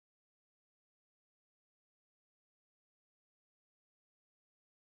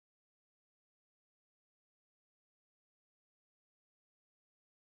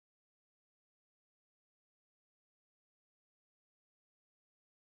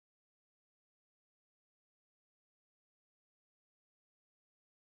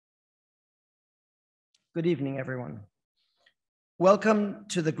Good evening, everyone. Welcome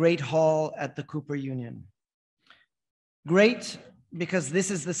to the Great Hall at the Cooper Union. Great because this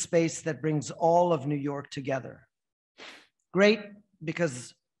is the space that brings all of New York together. Great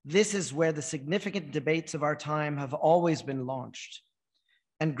because this is where the significant debates of our time have always been launched.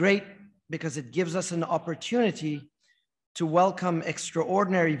 And great because it gives us an opportunity to welcome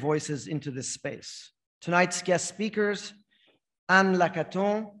extraordinary voices into this space. Tonight's guest speakers, Anne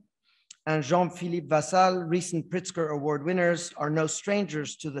Lacaton and Jean-Philippe Vassal, recent Pritzker Award winners, are no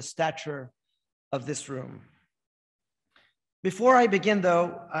strangers to the stature of this room. Before I begin,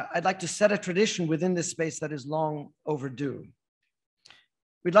 though, I'd like to set a tradition within this space that is long overdue.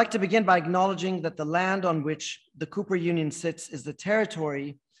 We'd like to begin by acknowledging that the land on which the Cooper Union sits is the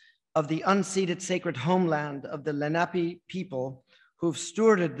territory of the unceded sacred homeland of the Lenape people who've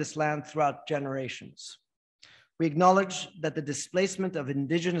stewarded this land throughout generations. We acknowledge that the displacement of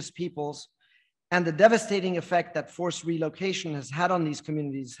indigenous peoples and the devastating effect that forced relocation has had on these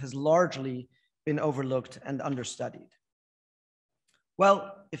communities has largely been overlooked and understudied.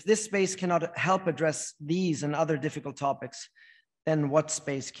 Well, if this space cannot help address these and other difficult topics, then what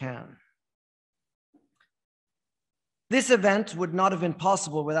space can? This event would not have been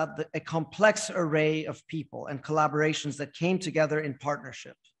possible without a complex array of people and collaborations that came together in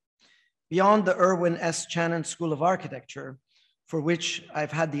partnership. Beyond the Irwin S. Channon School of Architecture, for which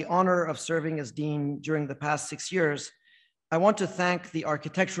I've had the honor of serving as dean during the past 6 years, I want to thank the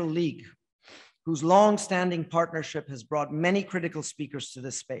Architectural League, whose long-standing partnership has brought many critical speakers to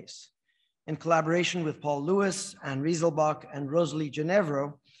this space. In collaboration with Paul Lewis, Anne Rieselbach, and Rosalie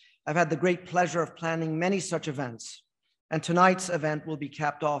Ginevro, I've had the great pleasure of planning many such events. And tonight's event will be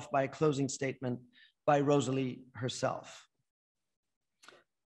capped off by a closing statement by Rosalie herself.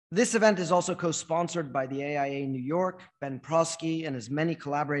 This event is also co-sponsored by the AIA New York. Ben Prosky and his many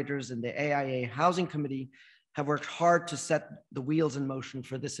collaborators in the AIA Housing Committee have worked hard to set the wheels in motion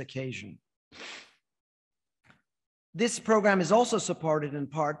for this occasion. This program is also supported in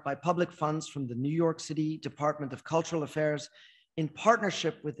part by public funds from the New York City Department of Cultural Affairs in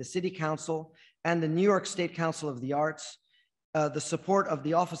partnership with the City Council and the New York State Council of the Arts, the support of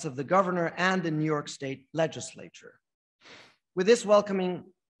the Office of the Governor and the New York State Legislature. With this welcoming,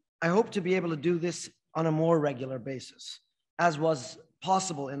 I hope to be able to do this on a more regular basis, as was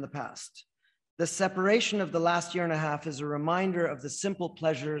possible in the past. The separation of the last year and a half is a reminder of the simple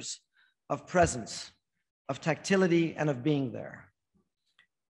pleasures of presence, of tactility, and of being there.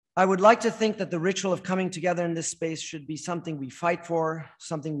 I would like to think that the ritual of coming together in this space should be something we fight for,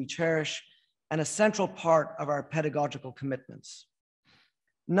 something we cherish, and a central part of our pedagogical commitments.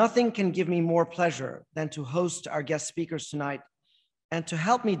 Nothing can give me more pleasure than to host our guest speakers tonight. And to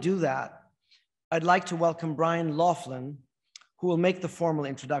help me do that, I'd like to welcome Brian Laughlin, who will make the formal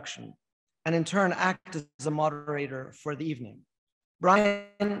introduction and in turn act as a moderator for the evening.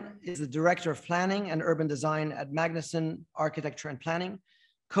 Brian is the Director of Planning and Urban Design at Magnuson Architecture and Planning,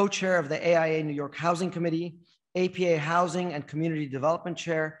 co-chair of the AIA New York Housing Committee, APA Housing and Community Development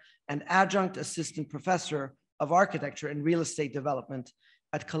Chair, and Adjunct Assistant Professor of Architecture and Real Estate Development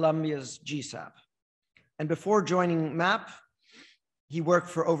at Columbia's GSAP. And before joining MAP, he worked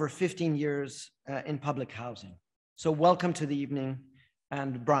for over 15 years in public housing. So welcome to the evening,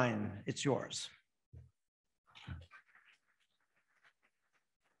 and Brian, it's yours.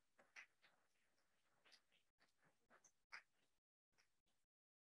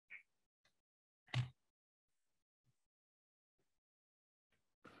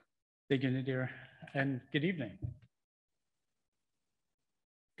 Thank you, Nadir, and good evening.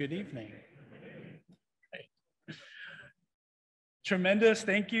 Good evening. Tremendous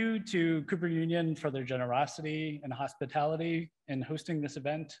thank you to Cooper Union for their generosity and hospitality in hosting this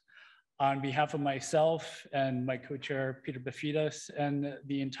event. On behalf of myself and my co-chair, Peter Bafidas, and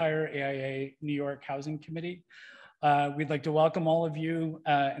the entire AIA New York Housing Committee, we'd like to welcome all of you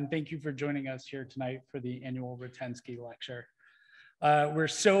and thank you for joining us here tonight for the annual Rutensky Lecture. We're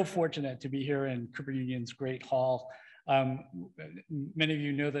so fortunate to be here in Cooper Union's Great Hall. Many of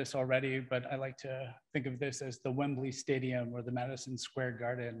you know this already, but I like to think of this as the Wembley Stadium or the Madison Square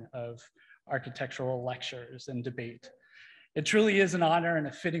Garden of architectural lectures and debate. It truly is an honor and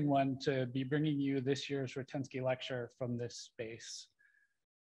a fitting one to be bringing you this year's Rutensky Lecture from this space.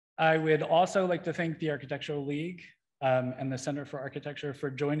 I would also like to thank the Architectural League and the Center for Architecture for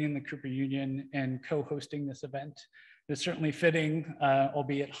joining the Cooper Union and co-hosting this event. It's certainly fitting,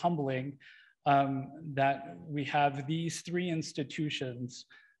 albeit humbling, that we have these three institutions,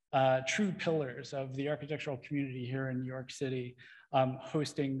 true pillars of the architectural community here in New York City,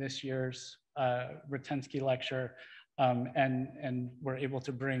 hosting this year's Rutensky Lecture and we're able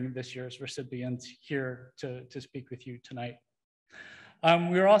to bring this year's recipients here to speak with you tonight.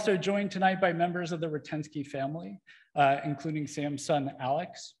 We are also joined tonight by members of the Rutensky family, including Sam's son,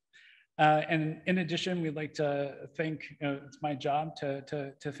 Alex. And in addition, we'd like to thank, it's my job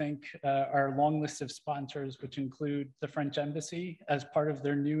to thank our long list of sponsors, which include the French Embassy as part of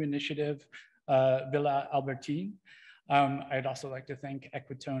their new initiative, Villa Albertine. I'd also like to thank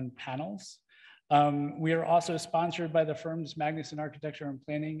Equitone Panels. We are also sponsored by the firms Magnuson Architecture and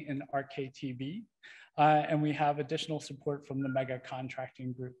Planning and RKTB. And we have additional support from the Mega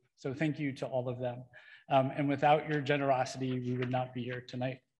Contracting Group. So thank you to all of them. And without your generosity, we would not be here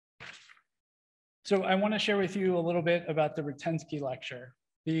tonight. So I want to share with you a little bit about the Rutensky Lecture.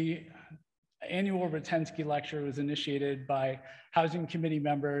 The annual Rutensky Lecture was initiated by Housing Committee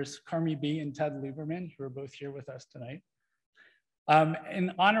members Carmi B. and Ted Lieberman, who are both here with us tonight,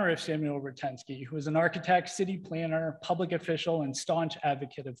 in honor of Samuel Rutensky, who was an architect, city planner, public official, and staunch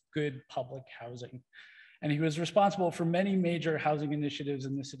advocate of good public housing. And he was responsible for many major housing initiatives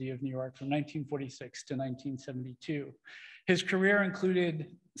in the city of New York from 1946 to 1972. His career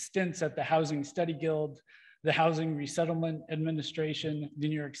included stints at the Housing Study Guild, the Housing Resettlement Administration, the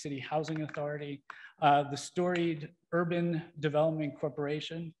New York City Housing Authority, the storied Urban Development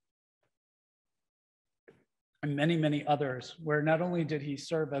Corporation, and many, many others, where not only did he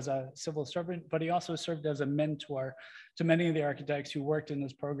serve as a civil servant, but he also served as a mentor to many of the architects who worked in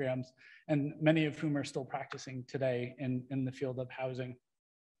his programs, and many of whom are still practicing today in the field of housing.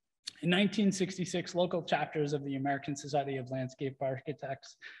 In 1966, local chapters of the American Society of Landscape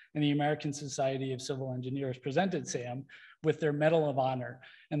Architects and the American Society of Civil Engineers presented Sam with their Medal of Honor,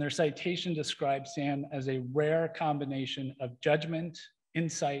 and their citation described Sam as a rare combination of judgment,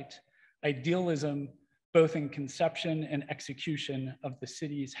 insight, idealism, both in conception and execution of the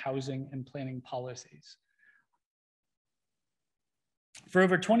city's housing and planning policies. For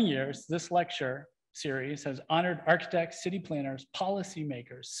over 20 years, this lecture series has honored architects, city planners,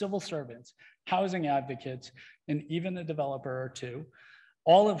 policymakers, civil servants, housing advocates, and even a developer or two,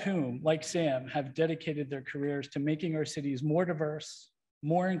 all of whom, like Sam, have dedicated their careers to making our cities more diverse,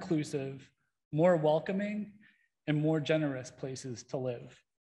 more inclusive, more welcoming, and more generous places to live.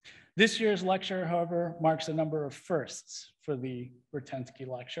 This year's lecture, however, marks a number of firsts for the Rutensky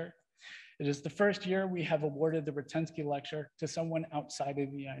Lecture. It is the first year we have awarded the Rutensky Lecture to someone outside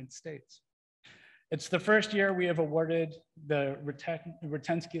of the United States. It's the first year we have awarded the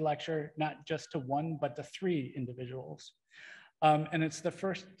Rutensky Lecture not just to one, but to 3 individuals. And it's the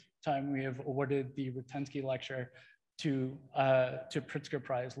first time we have awarded the Rutensky Lecture to Pritzker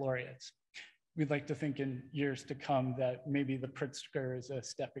Prize laureates. We'd like to think in years to come that maybe the Pritzker is a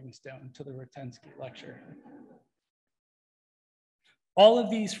stepping stone to the Rutensky Lecture. All of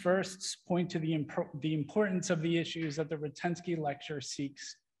these firsts point to the importance of the issues that the Rutensky Lecture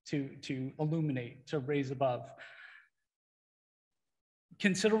seeks to illuminate, to raise above.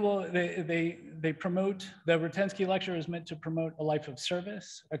 Considerable, they promote, the Rutensky Lecture is meant to promote a life of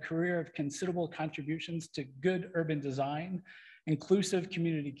service, a career of considerable contributions to good urban design, inclusive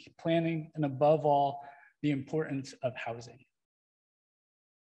community planning, and above all, the importance of housing.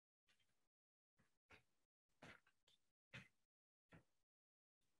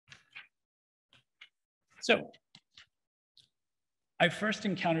 So, I first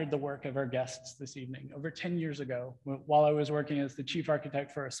encountered the work of our guests this evening over 10 years ago while I was working as the chief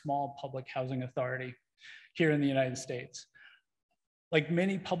architect for a small public housing authority here in the United States. Like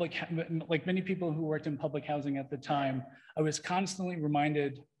many people who worked in public housing at the time, I was constantly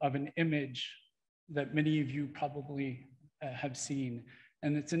reminded of an image that many of you probably have seen.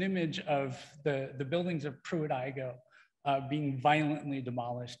 And it's an image of the buildings of Pruitt-Igoe being violently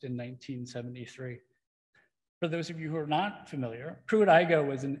demolished in 1973. For those of you who are not familiar, Pruitt-Igoe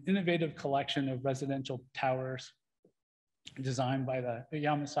was an innovative collection of residential towers designed by the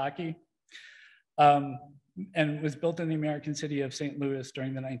Yamasaki and was built in the American city of St. Louis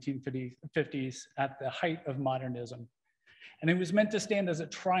during the 1950s at the height of modernism. And it was meant to stand as a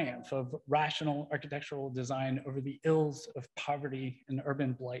triumph of rational architectural design over the ills of poverty and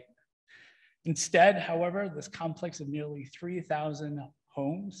urban blight. Instead, however, this complex of nearly 3,000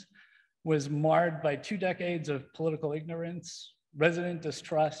 homes was marred by 2 decades of political ignorance, resident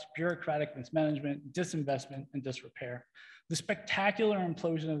distrust, bureaucratic mismanagement, disinvestment, and disrepair. The spectacular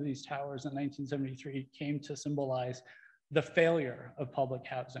implosion of these towers in 1973 came to symbolize the failure of public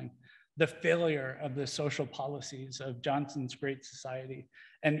housing, the failure of the social policies of Johnson's Great Society,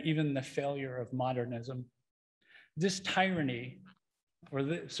 and even the failure of modernism. This tyranny, or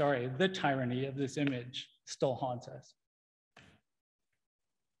the tyranny of this image still haunts us.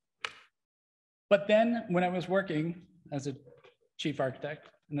 But then when I was working as a chief architect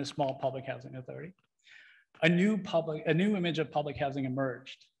in a small public housing authority, a new image of public housing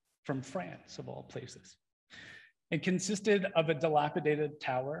emerged from France, of all places. It consisted of a dilapidated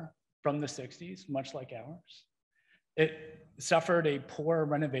tower from the 60s, much like ours. It suffered a poor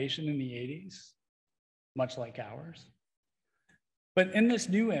renovation in the 80s, much like ours. But in this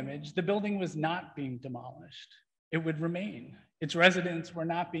new image, the building was not being demolished. It would remain. Its residents were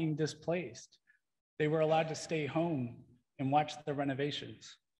not being displaced. They were allowed to stay home and watch the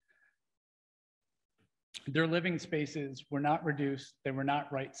renovations. Their living spaces were not reduced. They were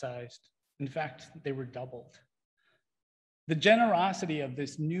not right-sized. In fact, they were doubled. The generosity of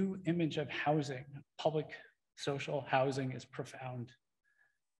this new image of housing, public social housing, is profound.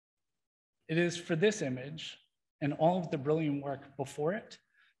 It is for this image and all of the brilliant work before it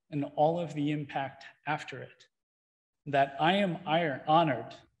and all of the impact after it that I am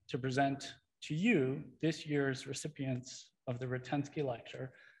honored to present to you this year's recipients of the Rutensky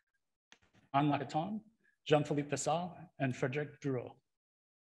Lecture on Lacaton, Jean-Philippe Vassal and Frédéric Druot.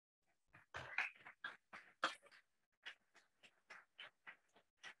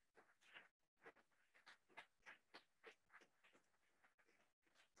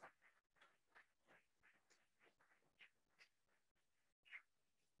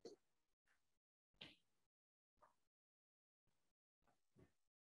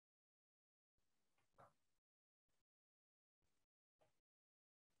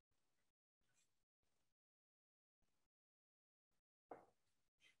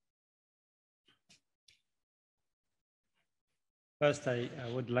 First, I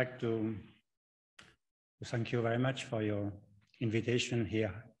would like to thank you very much for your invitation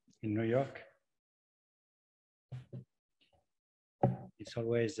here in New York. It's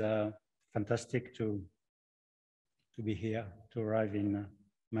always fantastic to be here, to arrive in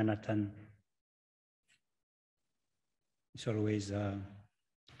Manhattan. It's always a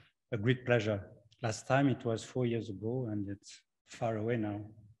great pleasure. Last time it was 4 years ago, and it's far away now.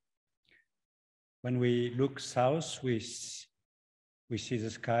 When we look south, we see the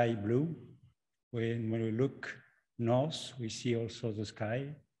sky blue. When we look north, we see also the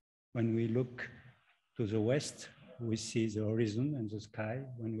sky. When we look to the west, we see the horizon and the sky.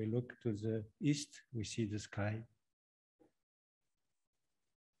 When we look to the east, we see the sky.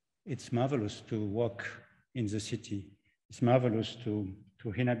 It's marvelous to walk in the city. It's marvelous to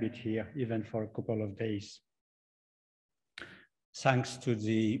inhabit here, even for a couple of days. Thanks to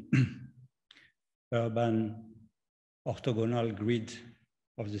the urban orthogonal grid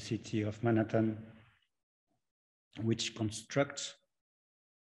of the city of Manhattan, which constructs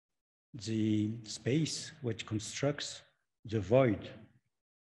the space, which constructs the void.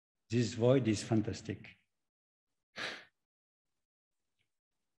 This void is fantastic.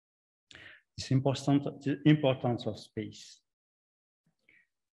 It's important, the importance of space.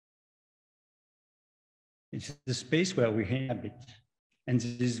 It's the space where we inhabit, and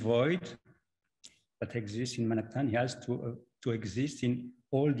this void that exists in Manhattan has to exist in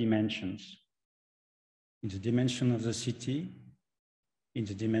all dimensions. In the dimension of the city, in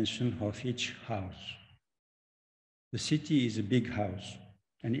the dimension of each house. The city is a big house,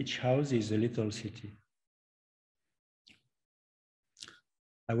 and each house is a little city.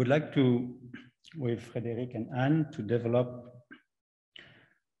 I would like to, with Frédéric and Anne, to develop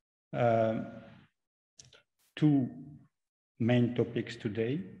two main topics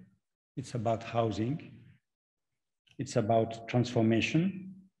today. It's about housing. It's about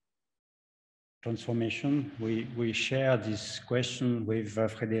transformation. Transformation, we share this question with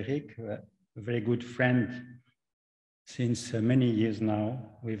Frédéric, a very good friend since many years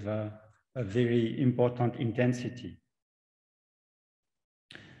now, with a very important intensity.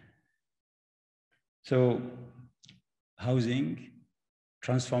 So, housing,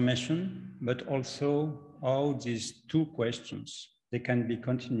 transformation, but also how these two questions, they can be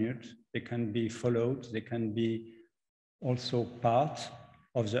continued, they can be followed, they can be also part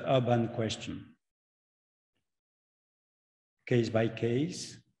of the urban question. Case by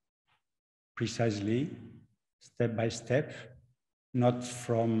case, precisely, step by step, not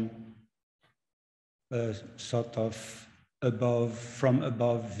from a sort of from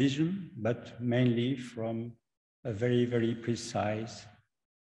above vision, but mainly from a very, very precise,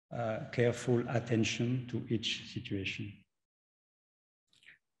 careful attention to each situation.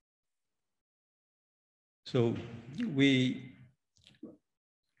 So we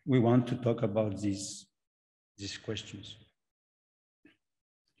want to talk about these questions.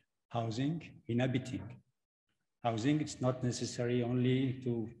 Housing, inhabiting. Housing, it's not necessary only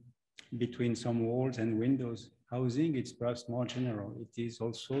between some walls and windows. Housing, it's perhaps more general. It is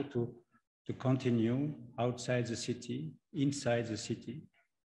also to to continue outside the city, inside the city,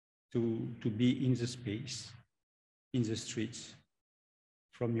 to be in the space, in the streets,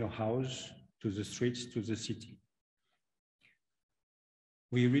 from your house to the streets to the city.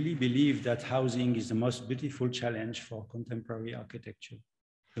 We really believe that housing is the most beautiful challenge for contemporary architecture,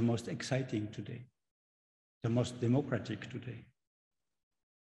 the most exciting today, the most democratic today.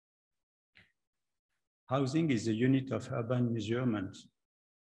 Housing is a unit of urban measurement,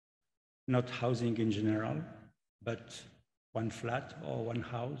 not housing in general, but one flat or one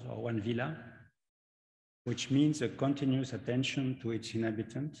house or one villa, which means a continuous attention to its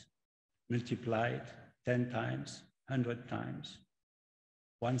inhabitant, multiplied 10 times, 100 times,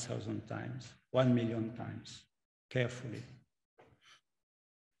 1,000 times, 1 million times, carefully.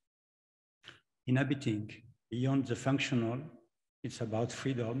 Inhabiting beyond the functional, it's about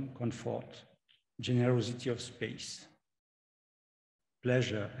freedom, comfort, generosity of space,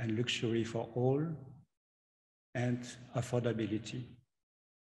 pleasure and luxury for all, and affordability.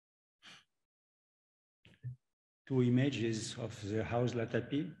 Two images of the house La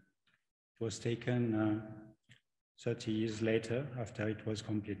Tapie. It was taken 30 years later after it was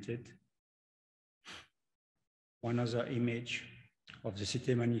completed. One other image of the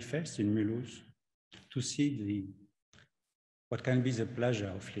Cité Manifeste in Mulhouse to see what can be the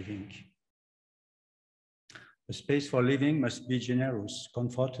pleasure of living. The space for living must be generous,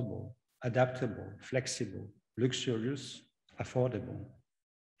 comfortable, adaptable, flexible, luxurious, affordable.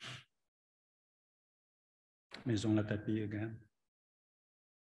 Maison La Tapie again.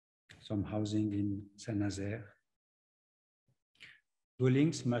 Some housing in Saint-Nazaire.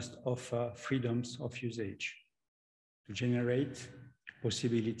 Dwellings must offer freedoms of usage to generate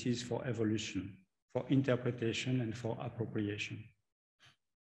possibilities for evolution, for interpretation, and for appropriation.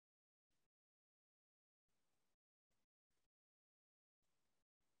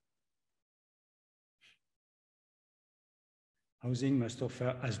 Housing must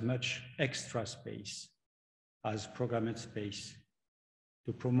offer as much extra space as programmed space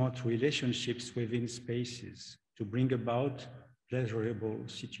to promote relationships within spaces, to bring about pleasurable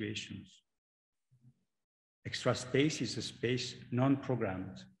situations. Extra space is a space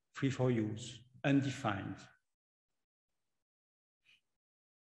non-programmed, free for use, undefined.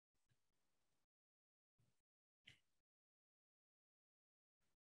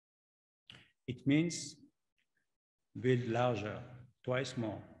 It means build larger, twice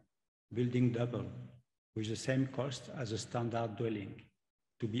more, building double, with the same cost as a standard dwelling,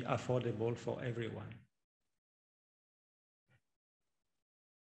 to be affordable for everyone.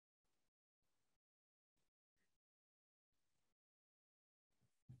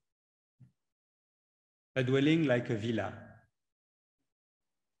 A dwelling like a villa.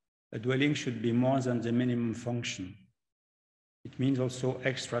 A dwelling should be more than the minimum function. It means also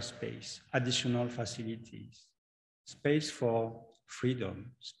extra space, additional facilities, space for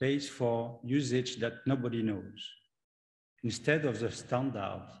freedom, space for usage that nobody knows. Instead of the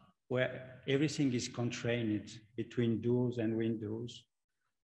standard where everything is constrained between doors and windows,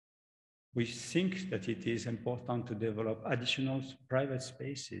 we think that it is important to develop additional private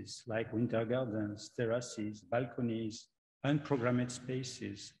spaces like winter gardens, terraces, balconies, unprogrammed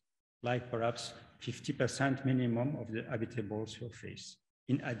spaces, like perhaps 50% minimum of the habitable surface,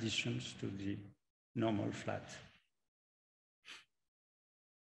 in addition to the normal flat.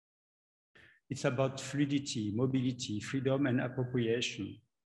 It's about fluidity, mobility, freedom, and appropriation.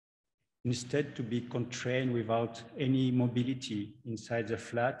 Instead, to be constrained without any mobility inside the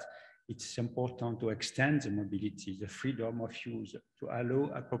flat, it's important to extend the mobility, the freedom of use, to allow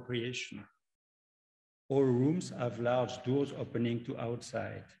appropriation. All rooms have large doors opening to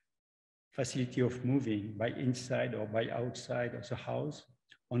outside, facility of moving by inside or by outside of the house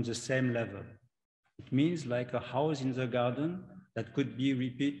on the same level. It means like a house in the garden that could be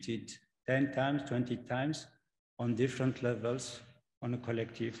repeated 10 times, 20 times on different levels on a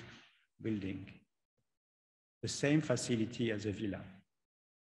collective building. The same facility as a villa.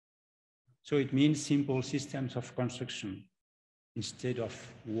 So it means simple systems of construction instead of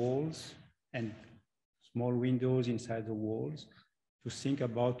walls and small windows inside the walls, to think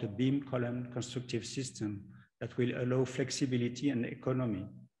about a beam column constructive system that will allow flexibility and economy.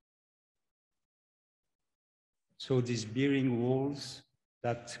 So these bearing walls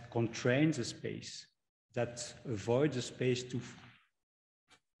that constrain the space, that avoid the space to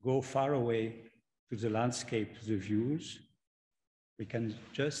go far away to the landscape, to the views. We can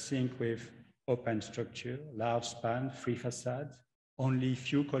just think with open structure, large span, free facade, only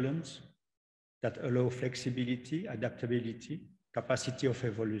few columns that allow flexibility, adaptability, capacity of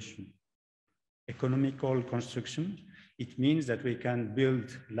evolution. Economical construction, it means that we can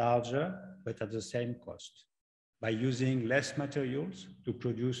build larger but at the same cost, by using less materials to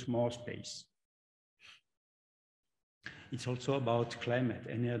produce more space. It's also about climate,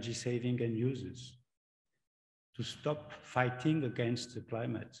 energy saving and uses. To stop fighting against the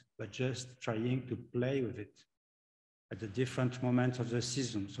climate, but just trying to play with it at the different moments of the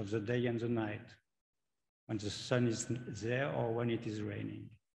seasons, of the day and the night, when the sun is there or when it is raining.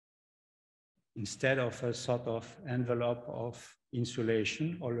 Instead of a sort of envelope of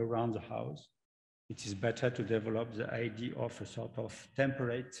insulation all around the house, it is better to develop the idea of a sort of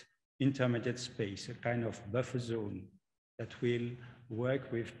temperate intermediate space, a kind of buffer zone that will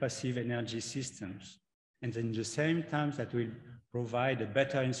work with passive energy systems. And in the same time that will provide a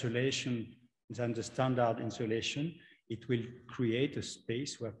better insulation than the standard insulation, it will create a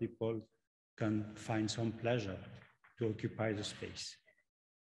space where people can find some pleasure to occupy the space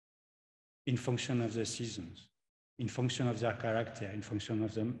in function of the seasons, in function of their character, in function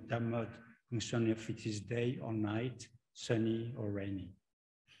of their mood, in function if it is day or night, sunny or rainy.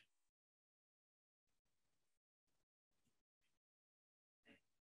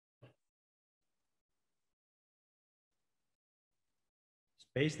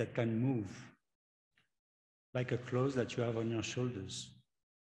 Space that can move, like a clothes that you have on your shoulders.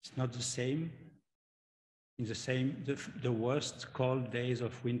 It's not the same in the worst cold days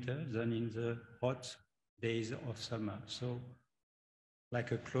of winter than in the hot days of summer. So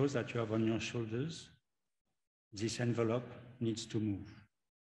like a clothes that you have on your shoulders, this envelope needs to move.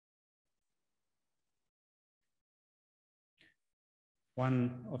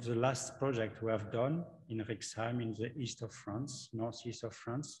 One of the last projects we have done in Rixheim in the east of France, northeast of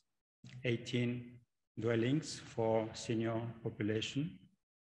France, 18 dwellings for senior population,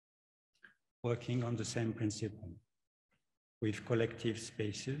 working on the same principle with collective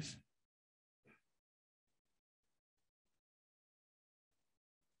spaces.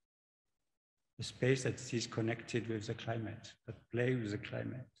 A space that is connected with the climate, that plays with the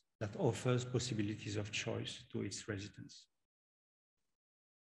climate, that offers possibilities of choice to its residents.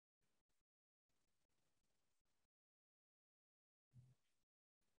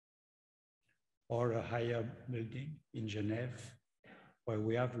 Or a higher building in Genève, where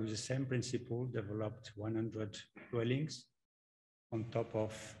we have, with the same principle, developed 100 dwellings on top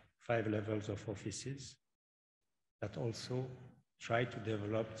of 5 levels of offices that also try to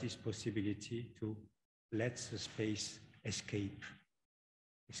develop this possibility to let the space escape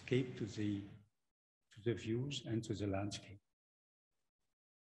to the views and to the landscape.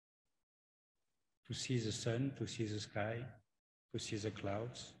 To see the sun, to see the sky, to see the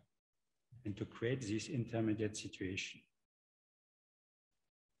clouds, and to create this intermediate situation.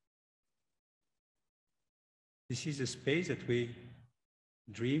 This is a space that we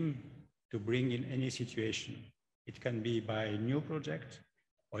dream to bring in any situation. It can be by a new project,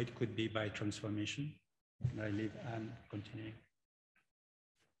 or it could be by transformation. And I leave Anne continuing.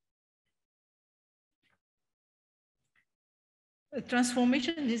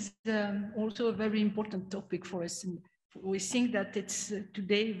 Transformation is also a very important topic for us. And we think that it's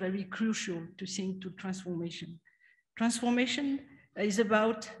today very crucial to think to transformation. Transformation is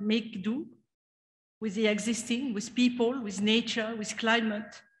about make do with the existing, with people, with nature, with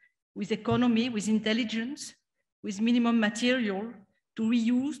climate, with economy, with intelligence, with minimum material, to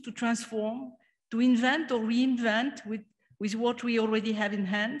reuse, to transform, to invent or reinvent with what we already have in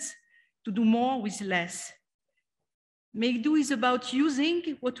hands, to do more with less. Make do is about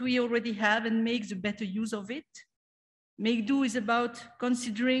using what we already have and make the better use of it. Make do is about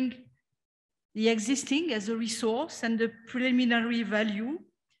considering the existing as a resource and a preliminary value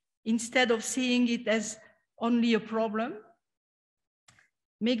instead of seeing it as only a problem.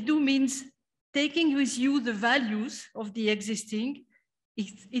 Make do means taking with you the values of the existing,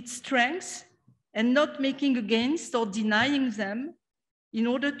 its strengths, and not making against or denying them in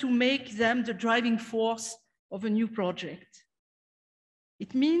order to make them the driving force of a new project.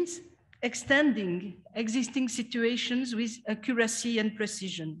 It means extending existing situations with accuracy and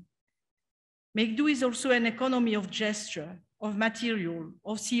precision. Make do is also an economy of gesture, of material,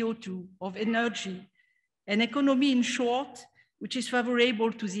 of CO2, of energy, an economy in short, which is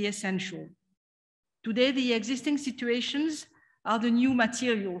favorable to the essential. Today, the existing situations are the new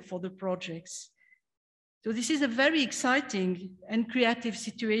material for the projects. So this is a very exciting and creative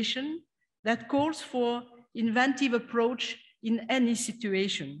situation that calls for inventive approach in any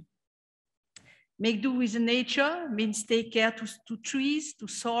situation. Make do with nature means take care to trees, to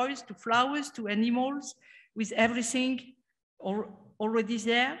soils, to flowers, to animals, with everything already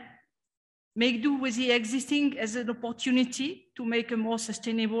there. Make do with the existing as an opportunity to make a more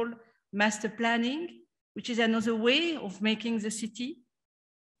sustainable master planning, which is another way of making the city.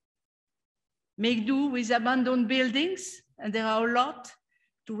 make do with abandoned buildings, and there are a lot,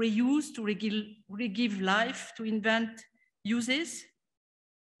 to reuse, to re-give life, to invent uses,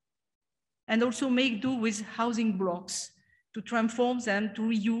 and also make do with housing blocks, to transform them, to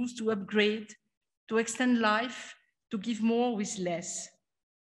reuse, to upgrade, to extend life, to give more with less.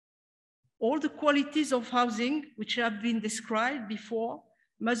 All the qualities of housing which have been described before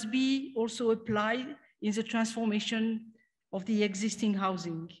must be also applied in the transformation of the existing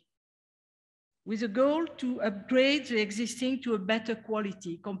housing, with a goal to upgrade the existing to a better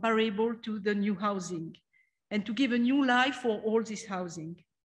quality, comparable to the new housing, and to give a new life for all this housing.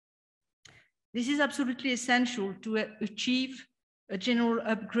 This is absolutely essential to achieve a general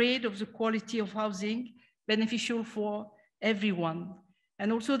upgrade of the quality of housing beneficial for everyone.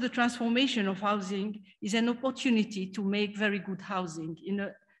 And also the transformation of housing is an opportunity to make very good housing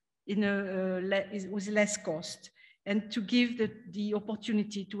with less cost, and to give the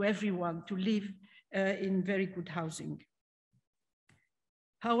opportunity to everyone to live in very good housing.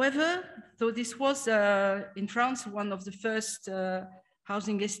 However, though this was in France one of the first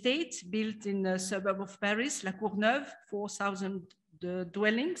housing estates built in the suburb of Paris, La Courneuve, 4,000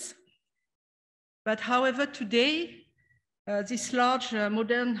 dwellings. But however, today, these large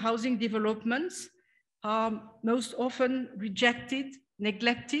modern housing developments are most often rejected,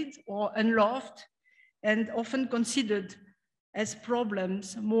 neglected, or unloved, and often considered as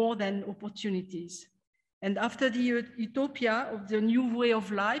problems more than opportunities. And after the utopia of the new way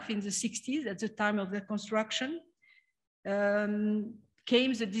of life in the 60s, at the time of the construction,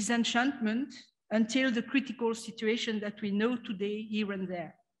 came the disenchantment until the critical situation that we know today here and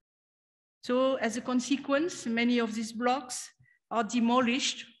there. So as a consequence, many of these blocks are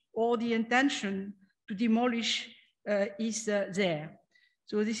demolished, or the intention to demolish is there.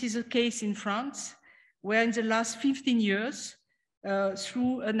 So this is a case in France, where in the last 15 years,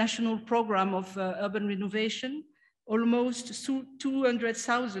 through a national program of urban renovation, almost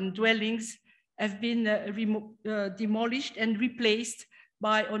 200,000 dwellings have been demolished and replaced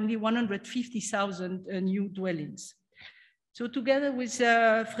by only 150,000 new dwellings. So together with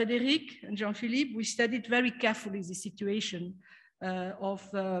Frédéric and Jean-Philippe, we studied very carefully the situation of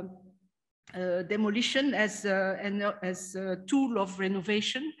demolition as a tool of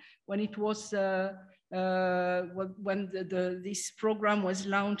renovation. When it was when this program was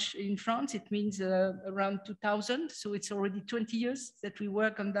launched in France, it means around 2000. So it's already 20 years that we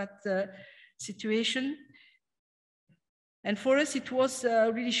work on that situation. And for us, it was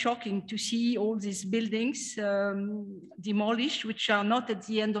really shocking to see all these buildings demolished, which are not at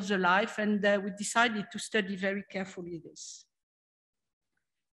the end of their life. And we decided to study very carefully this.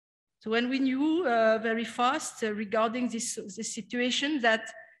 So when we knew very fast regarding this situation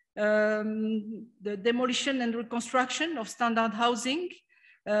that the demolition and reconstruction of standard housing,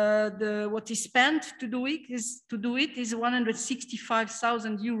 what is spent to do it is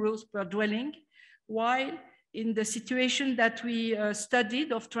 165,000 euros per dwelling, while in the situation that we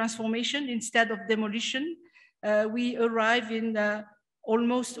studied of transformation instead of demolition, we arrive in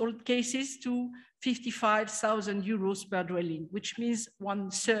almost all cases to 55,000 euros per dwelling, which means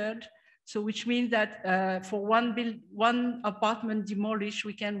 1/3. So which means that for one apartment demolished,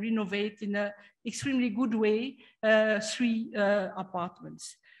 we can renovate in an extremely good way 3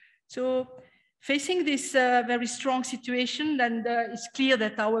 apartments. So facing this very strong situation, and it's clear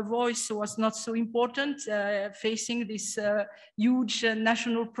that our voice was not so important, facing this huge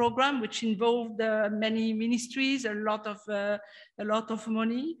national program, which involved many ministries, a lot of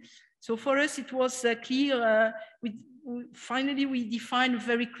money. So for us, it was clear, finally we defined a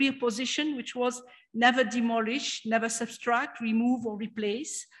very clear position, which was never demolish, never subtract, remove or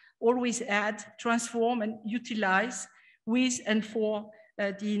replace, always add, transform and utilize with and for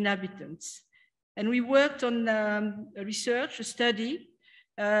the inhabitants. And we worked on a study,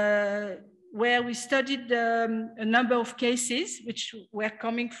 where we studied a number of cases which were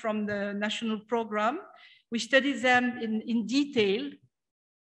coming from the national program. We studied them in detail,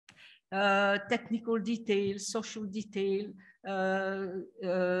 technical detail, social detail,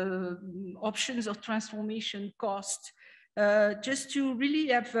 options of transformation, cost, just to really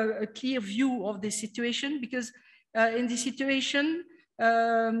have a clear view of the situation, because in this situation,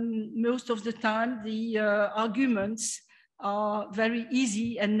 most of the time, the arguments are very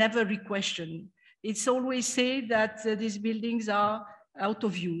easy and never re-questioned. It's always said that these buildings are out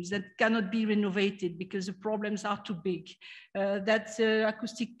of use, that cannot be renovated because the problems are too big, that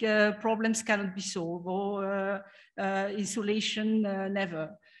acoustic problems cannot be solved, or insulation never.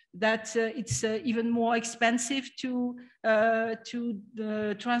 that it's even more expensive to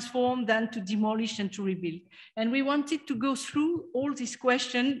transform than to demolish and to rebuild. And we wanted to go through all these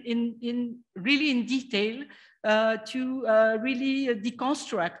questions really in detail to really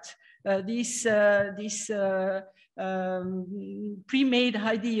deconstruct these pre-made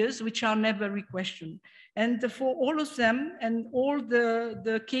ideas which are never re-questioned. And for all of them and all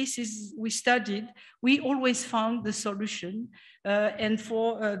the cases we studied, we always found the solution and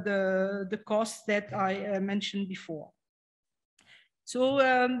for the cost that I mentioned before. So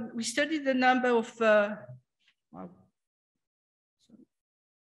we studied the number of,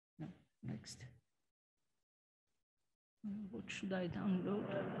 next. What should I download?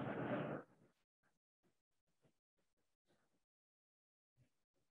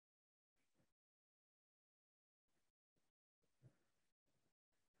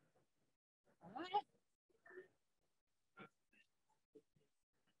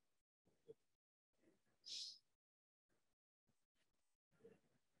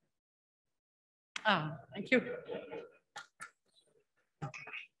 Ah, thank you.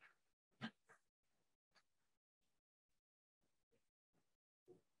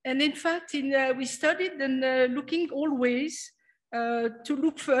 And in fact, we studied and looking always to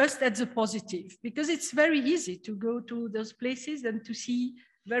look first at the positive, because it's very easy to go to those places and to see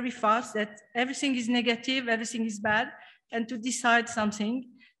very fast that everything is negative, everything is bad, and to decide something.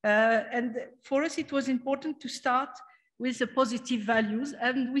 And for us, it was important to start with the positive values.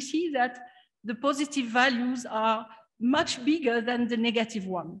 And we see that the positive values are much bigger than the negative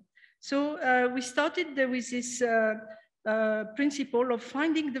one. So we started with this principle of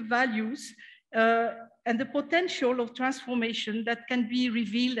finding the values and the potential of transformation that can be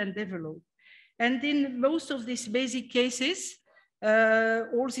revealed and developed. And in most of these basic cases,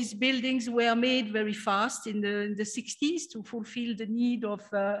 all these buildings were made very fast in the 60s to fulfill the need of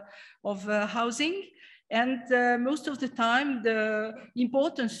housing. And most of the time, the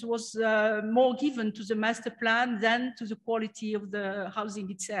importance was more given to the master plan than to the quality of the housing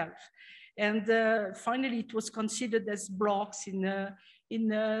itself. And finally, it was considered as blocks in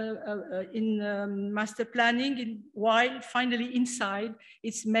master planning, while finally inside,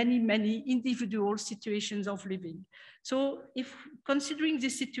 it's many, many individual situations of living. So if considering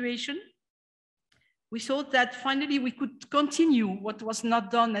this situation, we thought that finally we could continue what was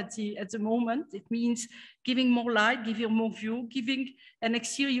not done at the moment. It means giving more light, giving more view, giving an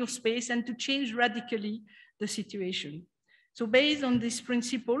exterior space, and to change radically the situation. So based on these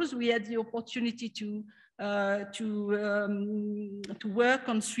principles, we had the opportunity to work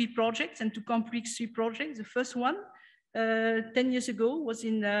on 3 projects and to complete 3 projects. The first one, 10 years ago, was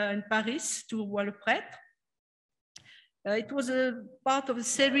in Paris, to Bois le Prêtre. It was a part of a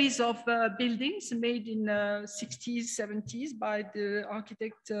series of buildings made in 60s, 70s by the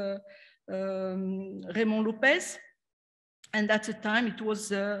architect Raymond Lopez. And at the time, it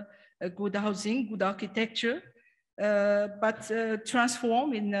was a good housing, good architecture, but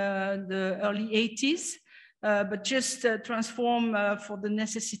transformed in the early 80s, but just transformed for the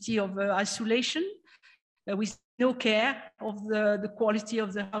necessity of isolation with no care of the quality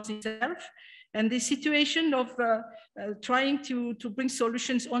of the house itself. And the situation of trying to bring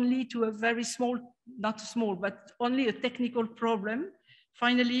solutions only to a very small, not small, but only a technical problem,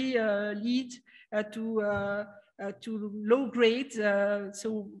 finally lead to low grade.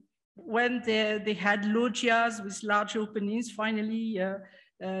 So when they had loggias with large openings, finally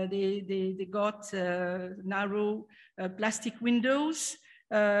they got narrow plastic windows,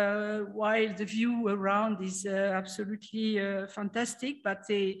 while the view around is absolutely fantastic, but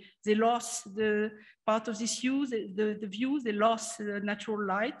they lost the part of this view, the view, they lost natural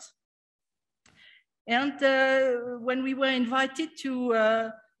light. And when we were invited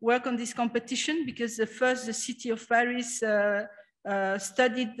to work on this competition, because first the city of Paris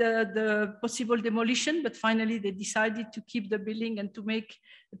studied the possible demolition, but finally they decided to keep the building and to make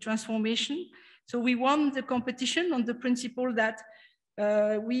a transformation. So we won the competition on the principle that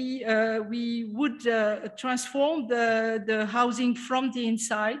we would transform the housing from the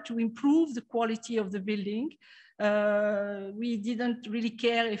inside to improve the quality of the building. We didn't really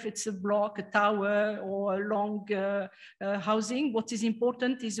care if it's a block, a tower, or a long housing. What is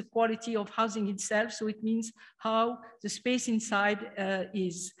important is the quality of housing itself. So it means how the space inside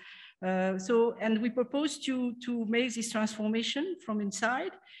is. And we propose to make this transformation from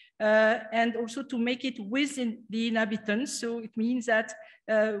inside. And also to make it within the inhabitants. So it means that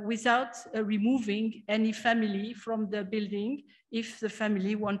without removing any family from the building, if the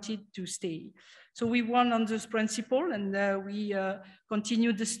family wanted to stay. So we won on this principle, and we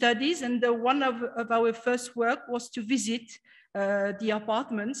continued the studies. And one of our first work was to visit the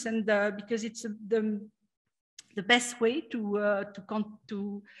apartments, and because it's the best way to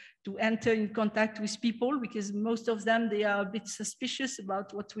enter in contact with people, because most of them, they are a bit suspicious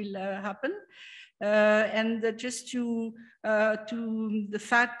about what will happen. And just to the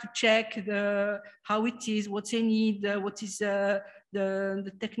fact to check how it is, what they need, what is the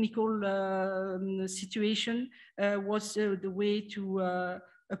technical situation was the way to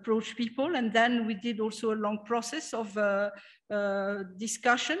approach people. And then we did also a long process of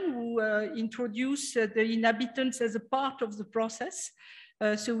discussion who introduced the inhabitants as a part of the process.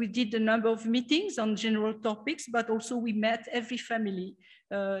 So we did a number of meetings on general topics, but also we met every family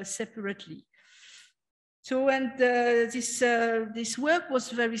separately. So, and this work was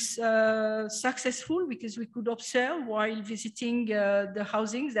very successful, because we could observe while visiting the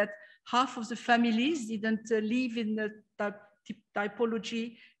housings that half of the families didn't live in the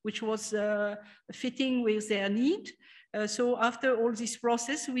typology which was fitting with their need. So after all this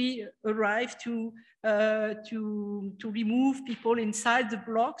process, we arrived to remove people inside the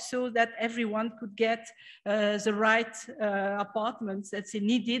block so that everyone could get the right apartments that they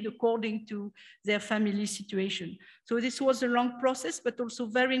needed according to their family situation. So this was a long process, but also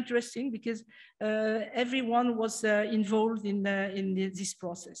very interesting, because everyone was involved in this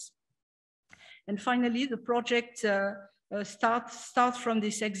process. And finally, the project start from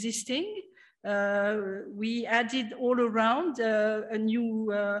this existing. We added all around a new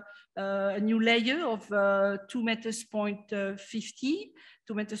layer of 2.50 meters,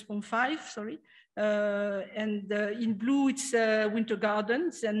 2.5 meters, sorry. And in blue, it's winter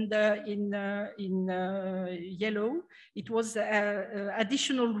gardens, and in yellow, it was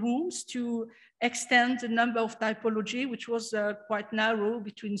additional rooms to extend the number of typology, which was quite narrow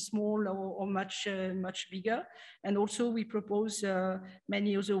between small or much bigger. And also we propose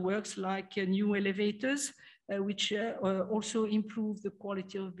many other works like new elevators, which also improve the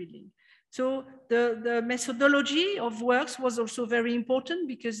quality of building. So the methodology of works was also very important,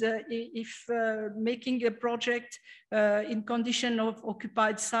 because if making a project in condition of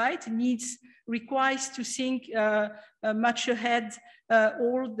occupied site requires to think much ahead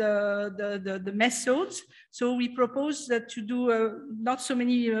all the methods. So we propose that to do not so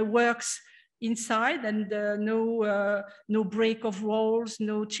many works inside, and no break of walls,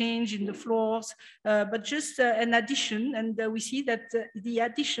 no change in the floors, but just an addition. And we see that the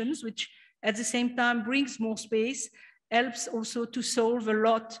additions, which at the same time brings more space, helps also to solve a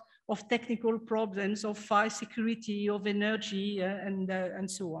lot of technical problems of fire security, of energy, and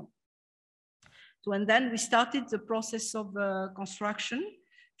so on. So, and then we started the process of construction,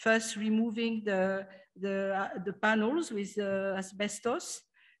 first removing the panels with asbestos,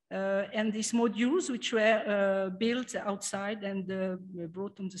 and these modules, which were built outside and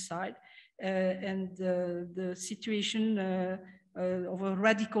brought on the side, and the situation of a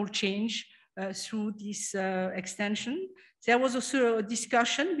radical change through this extension. There was also a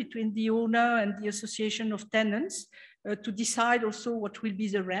discussion between the owner and the association of tenants to decide also what will be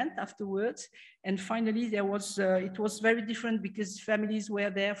the rent afterwards. And finally, there was it was very different, because families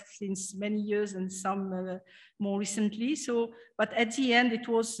were there since many years and some more recently. So, but at the end, it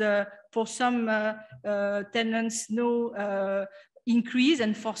was for some tenants no increase,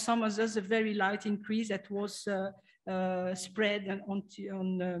 and for some others a very light increase that was spread on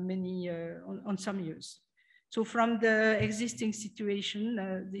some years. So from the existing situation,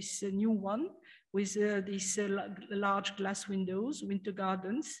 this new one with these large glass windows, winter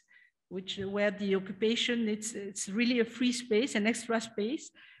gardens, where the occupation, it's really a free space, an extra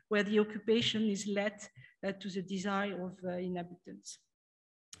space, where the occupation is let to the desire of inhabitants.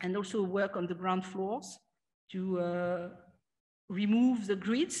 And also work on the ground floors to remove the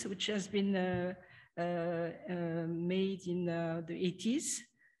grids, which has been made in the 80s,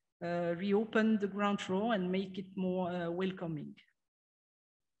 reopen the ground floor and make it more welcoming.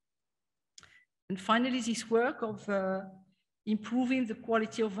 And finally, this work of improving the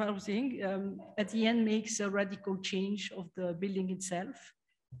quality of housing at the end makes a radical change of the building itself,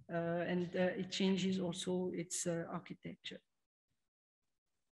 and it changes also its architecture.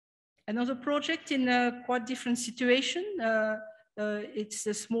 Another project in a quite different situation. It's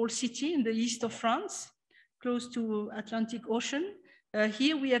a small city in the east of France, close to Atlantic Ocean.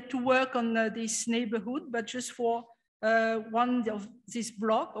 Here we had to work on this neighborhood, but just for one of this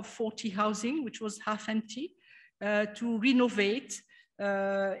block of 40 housing, which was half empty, to renovate.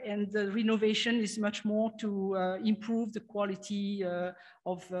 And the renovation is much more to improve the quality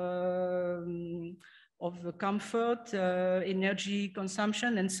of comfort, energy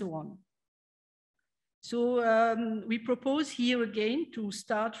consumption, and so on. So we propose here again to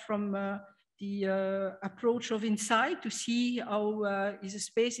start from the approach of inside to see how is the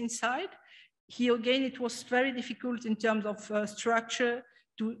space inside. Here again, it was very difficult in terms of structure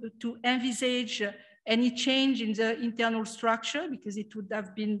to envisage any change in the internal structure, because it would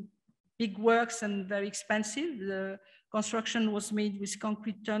have been big works and very expensive. The construction was made with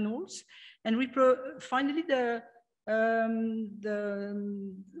concrete tunnels. And finally,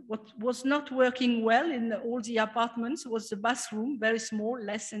 what was not working well in all the apartments was the bathroom, very small,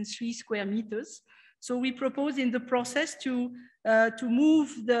 less than 3 square meters. So we proposed in the process to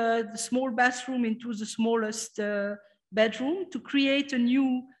move the small bathroom into the smallest bedroom, to create a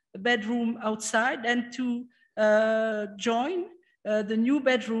new bedroom outside, and to join the new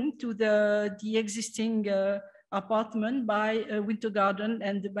bedroom to the existing apartment by a winter garden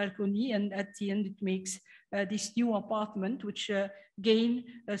and the balcony. And at the end, it makes this new apartment, which gain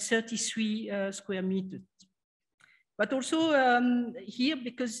 33 square meters. But also here,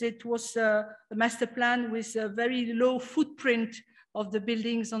 because it was a master plan with a very low footprint of the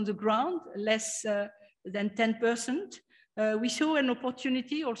buildings on the ground, less than 10%, we saw an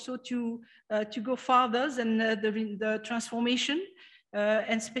opportunity also to go farther than the transformation,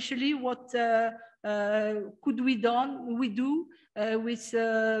 and especially what could we do with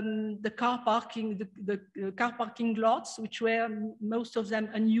the car parking, the car parking lots, which were most of them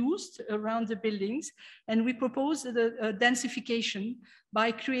unused around the buildings. And we proposed the densification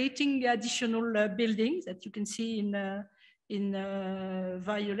by creating additional buildings that you can see in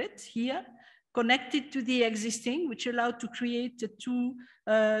violet here, connected to the existing, which allowed to create 2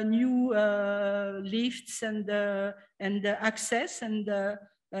 new lifts and access, and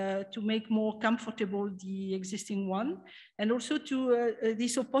to make more comfortable the existing one. And also to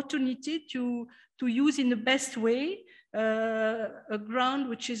this opportunity to use in the best way a ground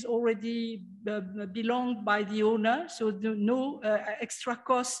which is already belonged by the owner, so no extra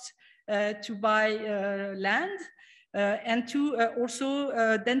cost to buy land, and to also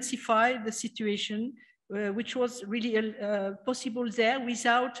densify the situation, which was really possible there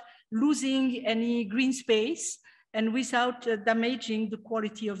without losing any green space and without damaging the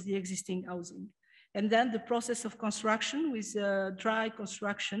quality of the existing housing. And then the process of construction with dry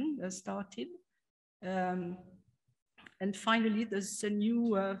construction started. And finally, there's a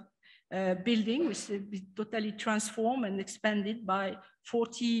new building which will be totally transformed and expanded by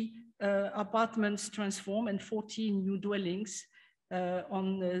 40 apartments transformed and 40 new dwellings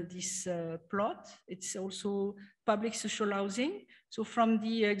on this plot. It's also public social housing. So from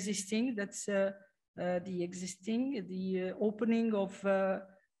the existing, that's the opening of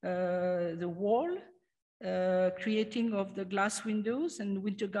the wall, creating of the glass windows and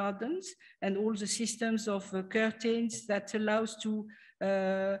winter gardens, and all the systems of curtains that allows to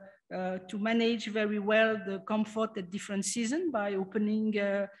manage very well the comfort at different seasons by opening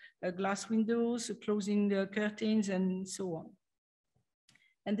glass windows, closing curtains, and so on.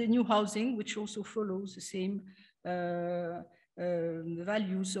 And the new housing, which also follows the same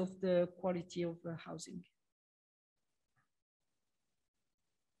values of the quality of housing.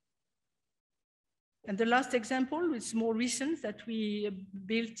 And the last example is more recent, that we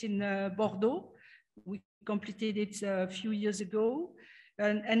built in Bordeaux. We completed it a few years ago.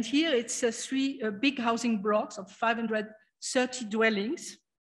 And here it's 3 big housing blocks of 530 dwellings,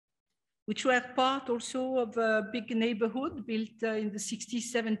 which were part also of a big neighborhood built in the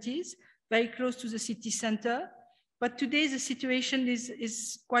 60s, 70s, very close to the city center. But today the situation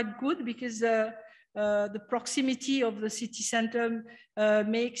is quite good, because the proximity of the city center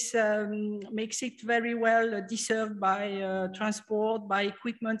makes it very well deserved by transport, by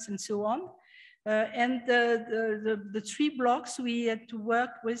equipment, and so on. And the 3 blocks we had to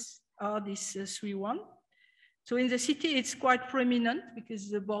work with are these 3 ones. So in the city, it's quite prominent,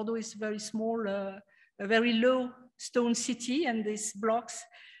 because Bordeaux is very small, a very low stone city, and these blocks.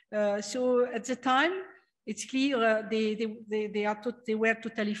 So at the time, it's clear they were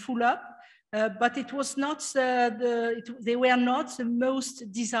totally full up, but it was not they were not the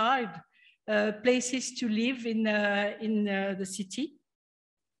most desired places to live in the city,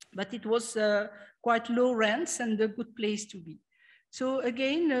 but it was quite low rents and a good place to be. So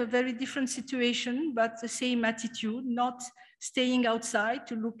again, a very different situation, but the same attitude, not staying outside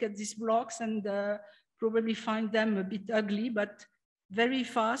to look at these blocks and probably find them a bit ugly, but very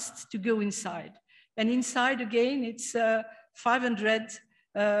fast to go inside. And inside again, it's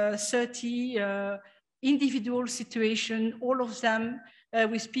 530 individual situation, all of them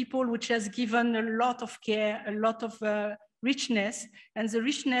with people which has given a lot of care, a lot of richness, and the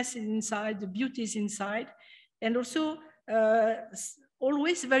richness is inside, the beauty is inside. And also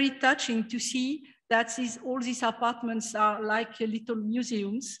always very touching to see that all these apartments are like little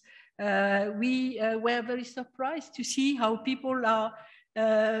museums, we were very surprised to see how people are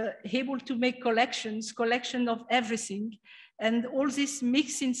able to make collection of everything, and all this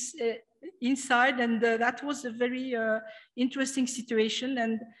mix inside, and that was a very interesting situation.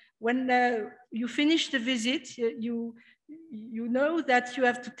 And when you finish the visit, you know that you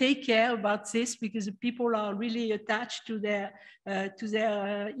have to take care about this, because the people are really attached to their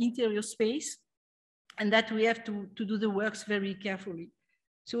interior space, and that we have to do the works very carefully.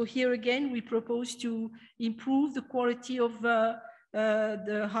 So here again, we propose to improve the quality of the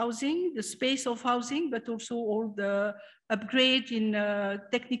housing, the space of housing, but also all the upgrade in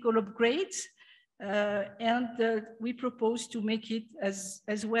technical upgrades. And we propose to make it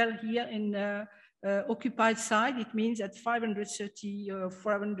as well here in occupied side. It means that 530 or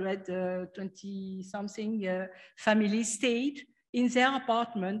 420 something families stayed in their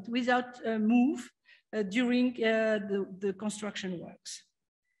apartment without a move during the construction works.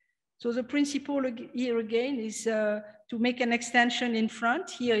 So the principle here again is to make an extension in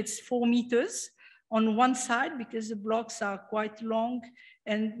front. Here it's 4 meters on one side, because the blocks are quite long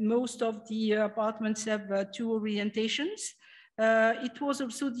and most of the apartments have 2 orientations. It was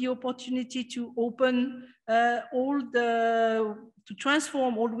also the opportunity to open to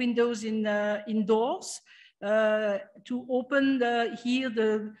transform all windows in indoors, to open here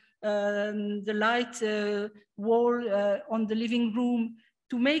the light wall on the living room,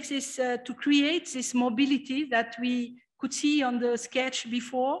 to make this, to create this mobility that we could see on the sketch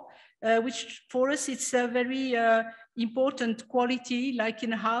before, which for us it's a very important quality, like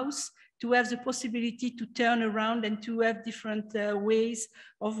in a house, to have the possibility to turn around and to have different ways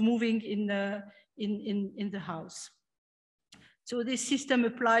of moving in the house. So this system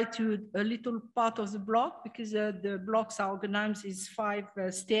applied to a little part of the block, because the blocks are organized as 5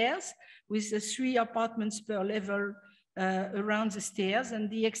 stairs with 3 apartments per level around the stairs, and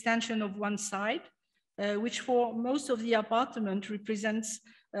the extension of one side, which for most of the apartment represents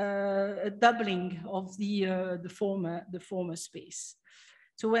a doubling of the former space.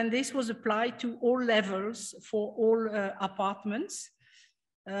 So when this was applied to all levels for all apartments,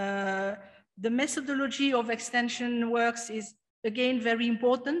 the methodology of extension works is again very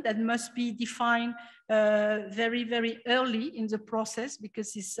important and must be defined very, very early in the process,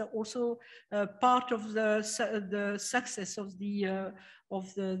 because it's also part of the success of the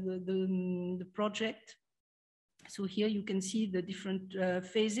project. So here you can see the different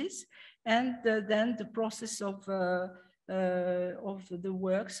phases, and then the process of the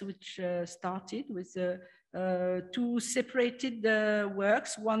works, which started with 2 separated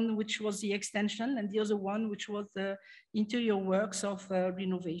works, one which was the extension and the other one which was the interior works of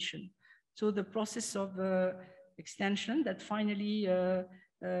renovation. So the process of extension that finally,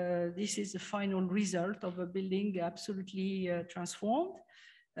 this is the final result of a building absolutely transformed.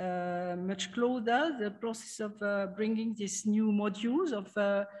 Much closer, the process of bringing these new modules of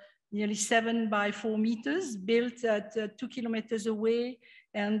nearly 7 by 4 meters, built at 2 kilometers away,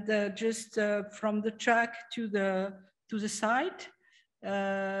 and just from the track to the site.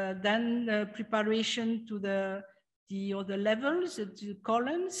 Then preparation to the other levels, the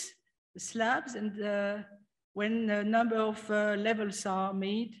columns, the slabs, and when a number of levels are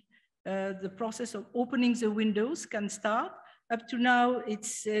made, the process of opening the windows can start. Up to now, it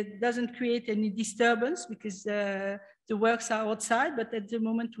doesn't create any disturbance, because the works are outside, but at the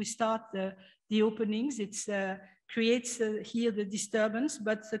moment we start the openings, it creates here the disturbance,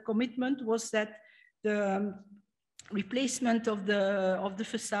 but the commitment was that the replacement of the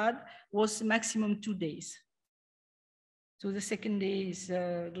facade was maximum 2 days. So the second day is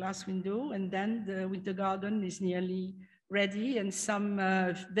glass window, and then the winter garden is nearly ready, and some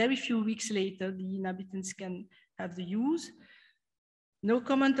very few weeks later, the inhabitants can have the use. No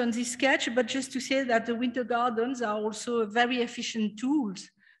comment on this sketch, but just to say that the winter gardens are also very efficient tools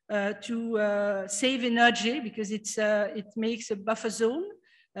to save energy, because it makes a buffer zone,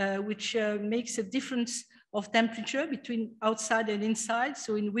 which makes a difference of temperature between outside and inside.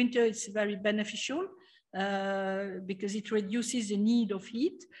 So in winter, it's very beneficial because it reduces the need of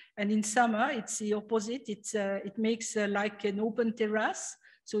heat. And in summer, it's the opposite. It makes like an open terrace.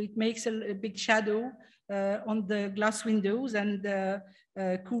 So it makes a big shadow on the glass windows and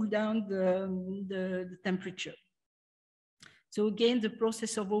cool down the temperature. So again, the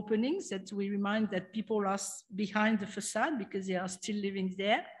process of openings, that we remind that people are behind the facade because they are still living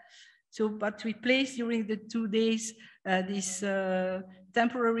there. So, but we place during the 2 days this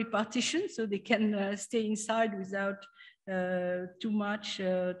temporary partition, so they can stay inside without too much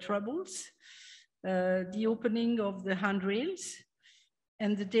troubles. The opening of the handrails,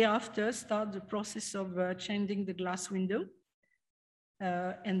 and the day after start the process of changing the glass window.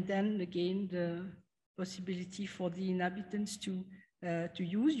 And then again, the possibility for the inhabitants to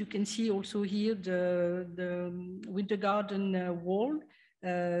use. You can see also here the winter garden wall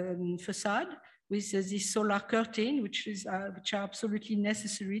facade with this solar curtain, which are absolutely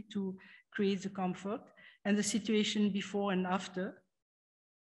necessary to create the comfort, and the situation before and after.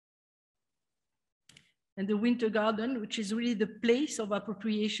 And the winter garden, which is really the place of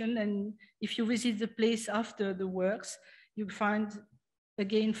appropriation. And if you visit the place after the works, you find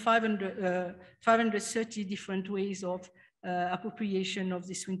again 530 different ways of appropriation of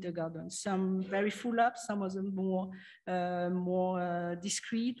this winter garden. Some very full up, some of them more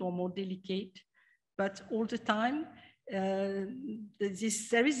discreet or more delicate. But all the time, there is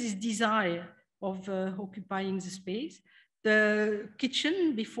this desire of occupying the space. The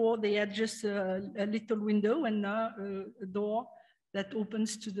kitchen, before they had just a little window, and now a door that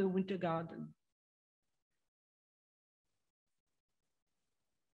opens to the winter garden.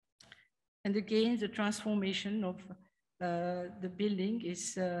 And again, the transformation of the building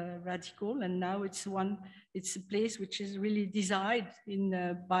is radical, and now it's a place which is really desired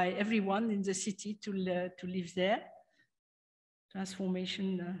by everyone in the city to live there.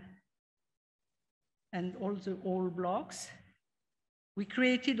 Transformation and all the old blocks. We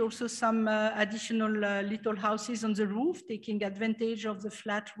created also some additional little houses on the roof, taking advantage of the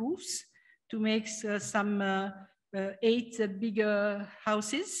flat roofs to make some 8 bigger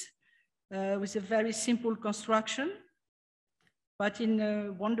houses with a very simple construction, but in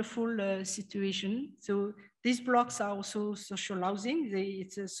a wonderful situation. So these blocks are also social housing.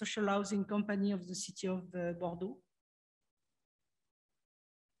 It's a social housing company of the city of Bordeaux.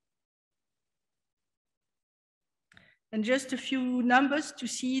 And just a few numbers to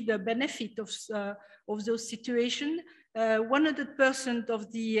see the benefit of those situations. 100% of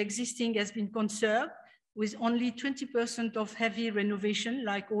the existing has been conserved, with only 20% of heavy renovation,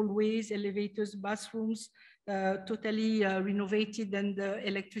 like hallways, elevators, bathrooms, totally renovated, and the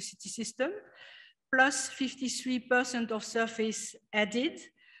electricity system, plus 53% of surface added.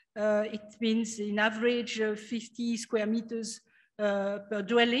 It means in average 50 square meters per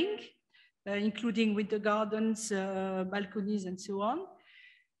dwelling, including winter gardens, balconies, and so on.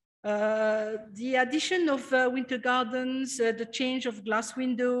 The addition of winter gardens, the change of glass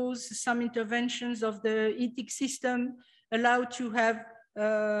windows, some interventions of the heating system allow to have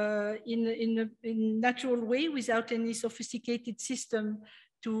in natural way, without any sophisticated system,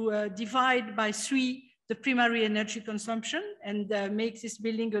 to divide by 3 the primary energy consumption and make this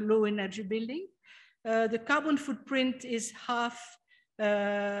building a low energy building. The carbon footprint is half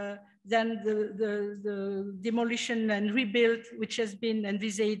than the demolition and rebuild, which has been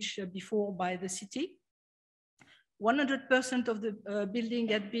envisaged before by the city. 100% of the building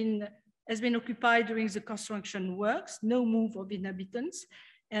has been occupied during the construction works, no move of inhabitants,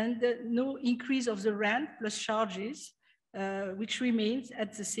 and no increase of the rent plus charges, which remains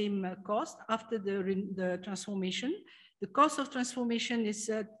at the same cost after the transformation. The cost of transformation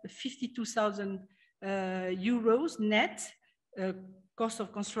is 52,000 euros net, cost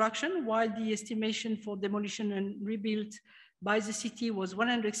of construction, while the estimation for demolition and rebuild by the city was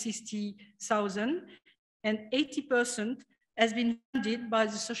 160,000, and 80% has been funded by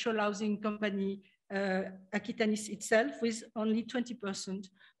the social housing company Aquitanis itself, with only 20%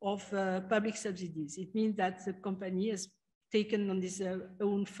 of public subsidies. It means that the company has taken on his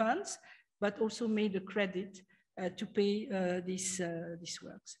own funds, but also made a credit to pay these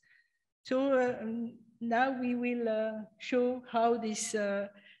works. So now we will show how this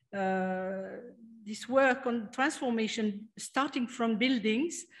work on transformation, starting from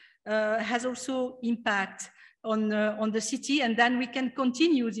buildings, has also impact on the city, and then we can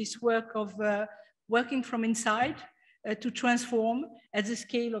continue this work of working from inside to transform at the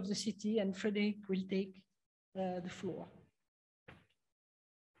scale of the city, and Frédéric will take the floor.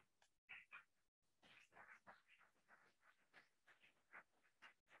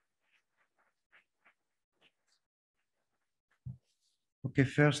 Okay,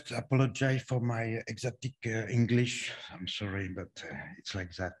 first, apologize for my exotic English. I'm sorry, but it's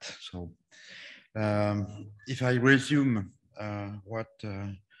like that. So if I resume what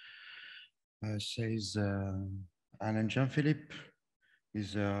says Anne and Jean-Philippe,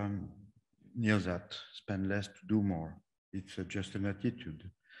 is near that, spend less to do more. It's just an attitude.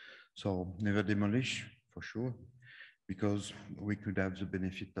 So never demolish, for sure, because we could have the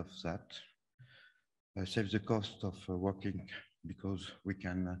benefit of that. Save the cost of working, because we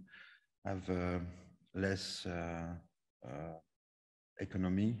can have less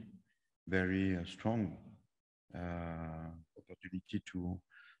economy, very strong opportunity to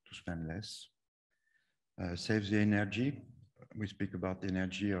spend less. Save the energy. we speak about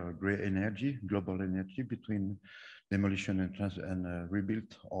energy or gray energy, global energy between demolition and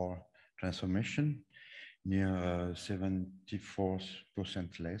rebuild or transformation, near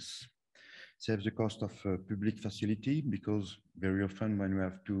 74% less. Saves the cost of public facility, because very often when we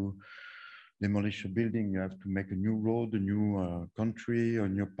have to demolish a building, you have to make a new road, a new country, a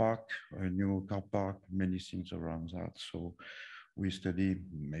new park, a new car park, many things around that. So we study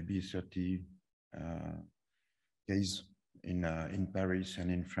maybe 30 cases in Paris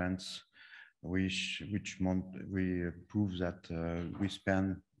and in France, which we prove that we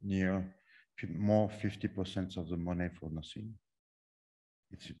spend near more 50% of the money for nothing.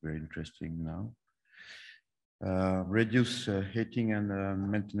 It's very interesting now. Reduce heating and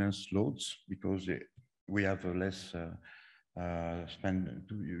maintenance loads, because we have a less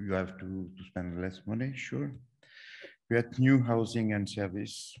you have to spend less money, sure. Create new housing and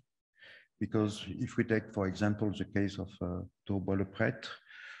service, because if we take, for example, the case of Bois le Prêtre,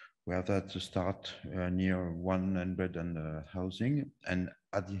 we have at the start near 100 housing, and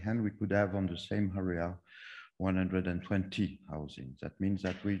at the end we could have on the same area 120 housing. That means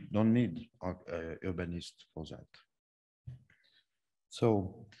that we don't need urbanists for that.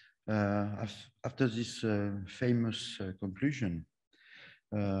 So after this famous conclusion,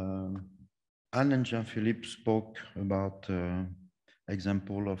 Anne and Jean-Philippe spoke about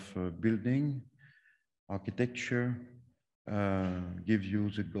example of building, architecture, give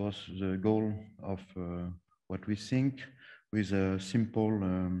you the goal of what we think with a simple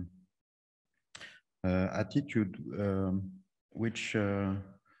attitude, which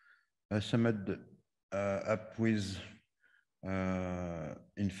summed up with,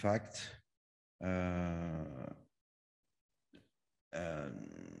 in fact, I'm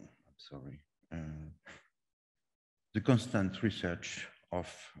sorry, the constant research of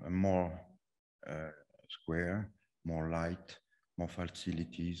a more square, more light, more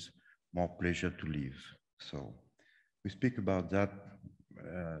facilities, more pleasure to live. So we speak about that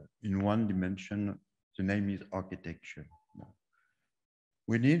in one dimension. The name is architecture.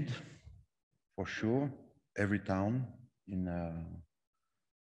 We need, for sure, every town in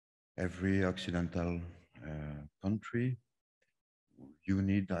every occidental country. You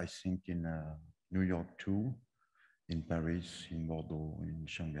need, I think, in New York too, in Paris, in Bordeaux, in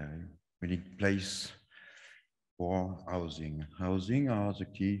Shanghai. We need place for housing. Housing are the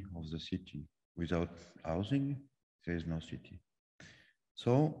key of the city. Without housing, there is no city.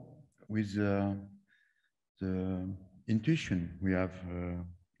 So with the intuition we have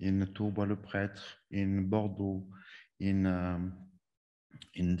in Bois le Prêtre, in Bordeaux, in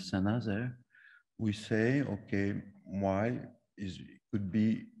Saint-Nazaire, we say, okay, why it could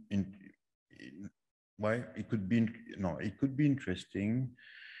be interesting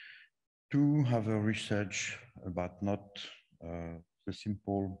to have a research about not the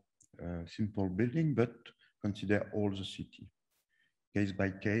simple building, but consider all the city, case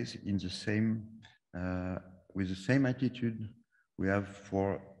by case, in the same with the same attitude we have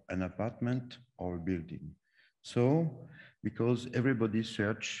for an apartment or a building. So, because everybody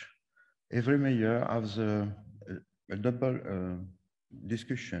search, every mayor has a double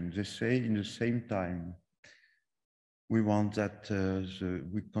discussion. They say in the same time, we want that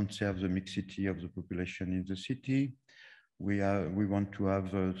we conserve the mixity of the population in the city. We want to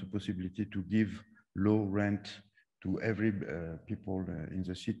have the possibility to give low rent to every people in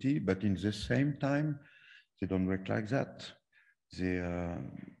the city, but in the same time, they don't work like that. They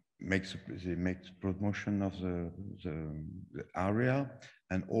make promotion of the area,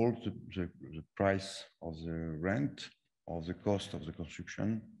 and all the price of the rent or the cost of the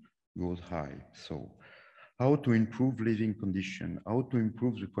construction goes high. So how to improve living condition, how to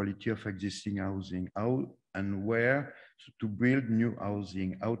improve the quality of existing housing, how and where to build new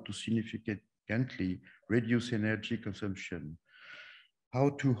housing, how to significantly reduce energy consumption, how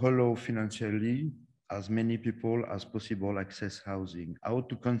to allow financially as many people as possible access housing, how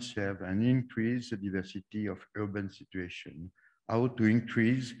to conserve and increase the diversity of urban situation, how to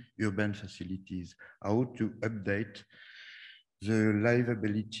increase urban facilities, how to update the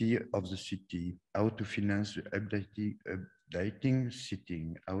livability of the city, how to finance the updating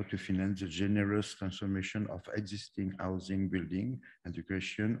city, how to finance the generous transformation of existing housing building and the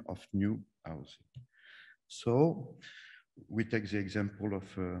creation of new housing. So we take the example of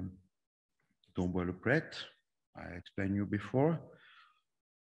Bois le Prêtre. I explained you before.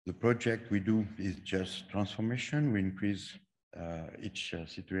 The project we do is just transformation. We increase each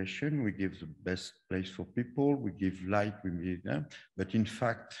situation. We give the best place for people. We give light. We need them. But in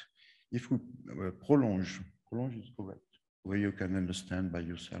fact, if we prolonge is correct, where you can understand by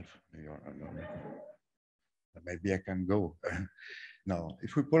yourself. maybe I can go. Now,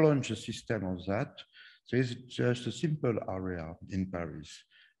 if we prolong a system of that, there is just a simple area in Paris.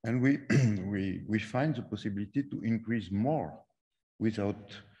 And we find the possibility to increase more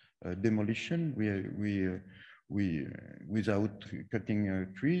without demolition. Without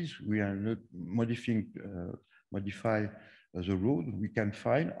cutting trees, we are not modify the road. We can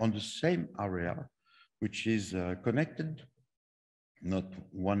find on the same area, which is connected, not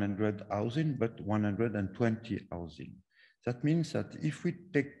 100 housing, but 120 housing. That means that if we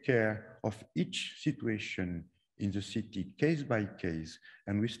take care of each situation in the city case by case,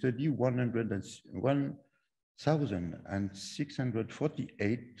 and we study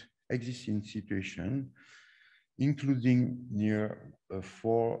 1,648 existing situations, including near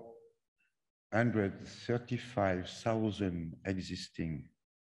 435,000 existing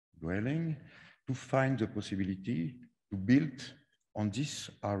dwelling, to find the possibility to build on this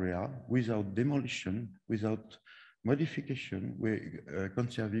area without demolition, without modification, we're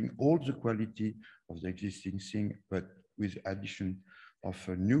conserving all the quality of the existing thing, but with addition of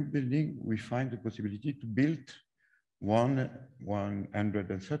a new building, we find the possibility to build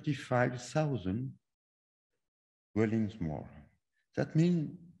 135,000 dwellings more. That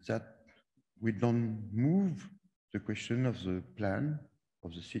means that we don't move the question of the plan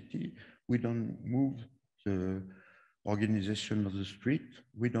of the city, we don't move the organization of the street,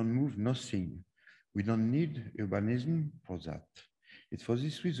 we don't move nothing. We don't need urbanism for that. It's for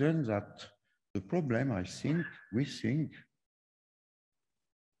this reason that the problem, I think, we think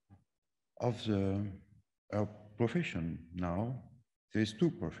of the profession now. There is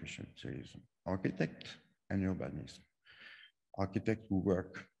two professions. There is architect and urbanism. Architects who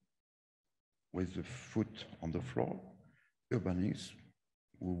work with the foot on the floor, urbanists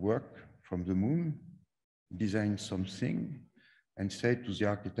who work from the moon, design something, and say to the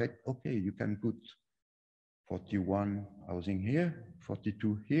architect, okay, you can put 41 housing here,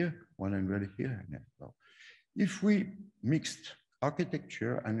 42 here, 100 here. And so if we mixed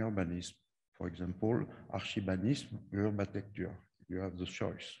architecture and urbanism, for example, archibanism, urbatecture, you have the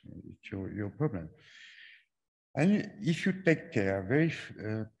choice, it's your problem. And if you take care very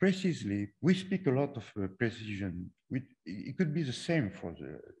precisely, we speak a lot of precision. It could be the same for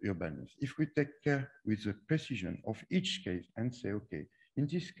the urbanists. If we take care with the precision of each case and say, okay, in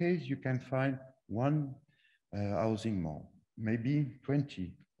this case, you can find one housing more, maybe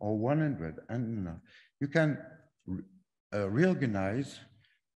 20 or 100, and you can reorganize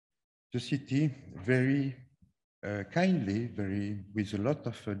the city very kindly, with a lot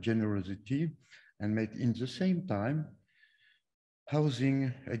of generosity, and make in the same time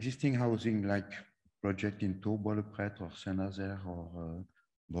housing, existing housing like project in Bois le Prêtre or Saint-Nazaire or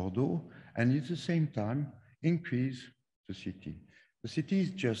Bordeaux, and at the same time increase the city. The city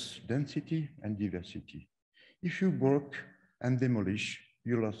is just density and diversity. If you work and demolish,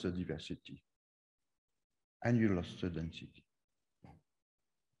 you lost the diversity and you lost the density.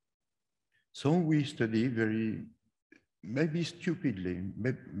 So we study very, maybe stupidly,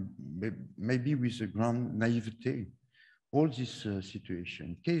 maybe with a grand naivete, all this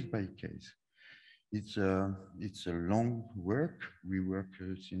situation, case by case. It's a long work. We work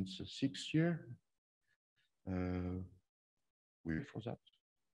since 6 years. We for that.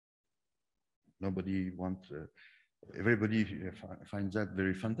 Nobody wants, everybody finds that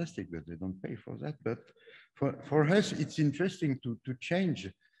very fantastic, but they don't pay for that. But for us, it's interesting to change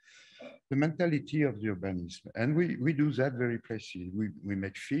the mentality of the urbanism. And we do that very precisely. We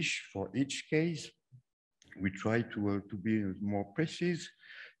make fish for each case. We try to be more precise.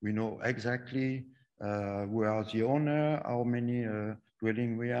 We know exactly who are the owner, how many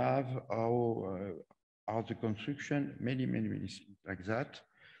dwelling we have, how are the construction, many things like that.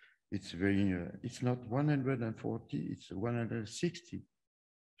 It's very, it's not 140, it's 160.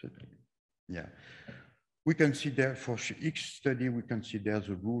 Yeah. We consider, for each study, we consider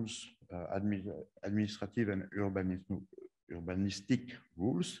the rules, administrative and urbanistic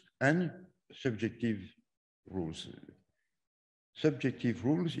rules, and subjective rules. Subjective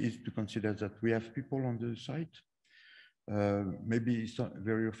rules is to consider that we have people on the site. Maybe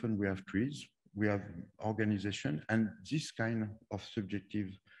very often we have trees, we have organization, and this kind of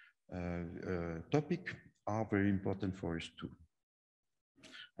subjective topic are very important for us too.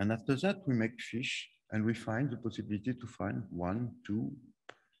 And after that, we make fish, and we find the possibility to find 1, 2,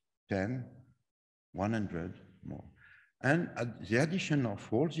 10, 100 more. And the addition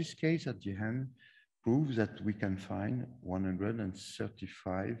of all these cases at the end proves that we can find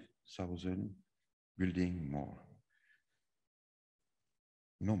 135,000 buildings more.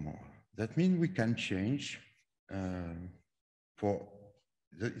 No more. That means we can change for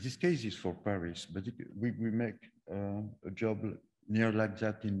this case is for Paris, but we make a job near like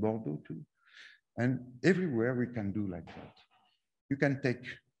that in Bordeaux too. And everywhere we can do like that. You can take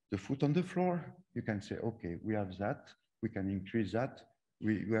the foot on the floor. You can say, okay, we have that. We can increase that.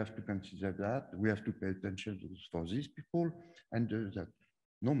 We have to consider that. We have to pay attention for these people and that.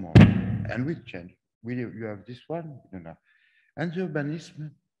 No more. And we change. You have this one. No. And the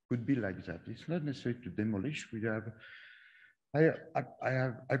urbanism could be like that. It's not necessary to demolish. We have.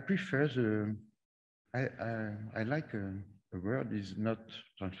 I prefer the. I like a word is not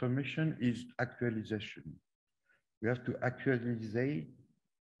transformation, is actualization. We have to actualize.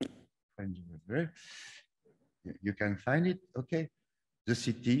 You can find it, okay? The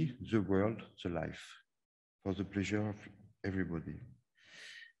city, the world, the life, for the pleasure of everybody.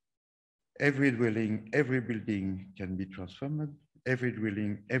 Every dwelling, every building can be transformed. Every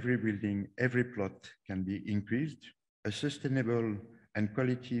dwelling, every building, every plot can be increased. A sustainable and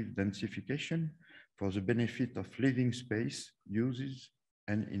qualitative densification for the benefit of living space, uses,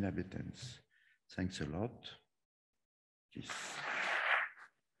 and inhabitants. Thanks a lot. Peace.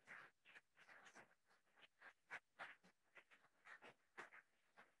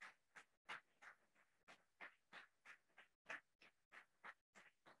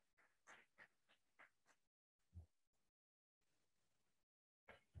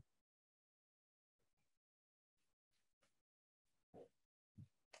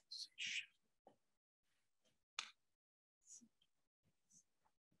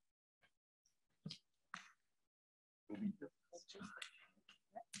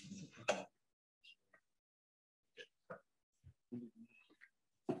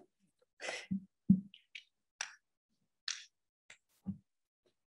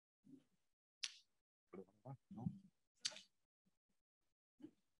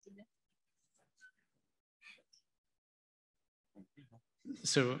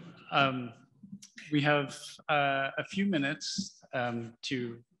 So we have a few minutes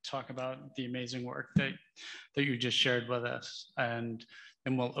to talk about the amazing work that you just shared with us, and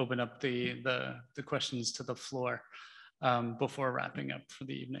we'll open up the questions to the floor before wrapping up for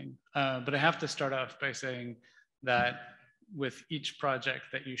the evening. But I have to start off by saying that with each project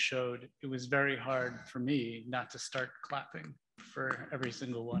that you showed, it was very hard for me not to start clapping for every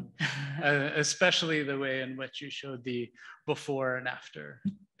single one, especially the way in which you showed the before and after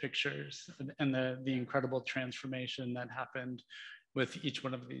pictures and the incredible transformation that happened with each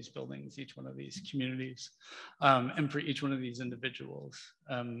one of these buildings, each one of these communities, and for each one of these individuals.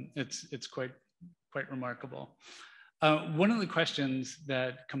 It's quite remarkable. One of the questions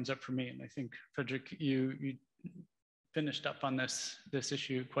that comes up for me, and I think Frédéric, you finished up on this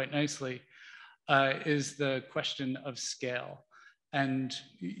issue quite nicely, is the question of scale. And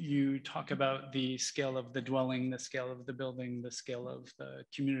you talk about the scale of the dwelling, the scale of the building, the scale of the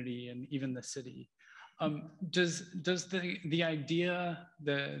community, and even the city. Does the idea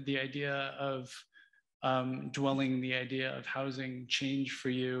of dwelling, the idea of housing change for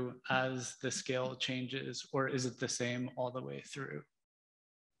you as the scale changes, or is it the same all the way through?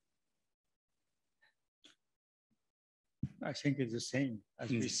 I think it's the same. As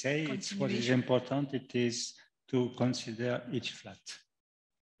we say, it's what is important. It is to consider each flat,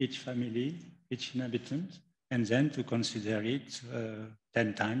 each family, each inhabitant, and then to consider it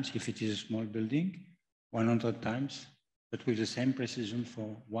 10 times if it is a small building, 100 times, but with the same precision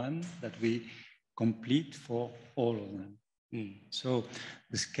for one that we complete for all of them. So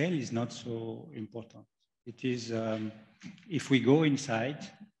the scale is not so important. It is, if we go inside,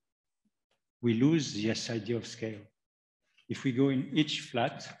 we lose this idea of scale. If we go in each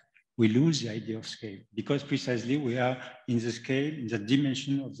flat, we lose the idea of scale, because precisely we are in the scale, in the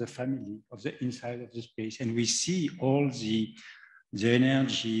dimension of the family, of the inside of the space, and we see all the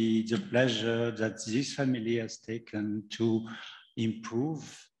energy, the pleasure that this family has taken to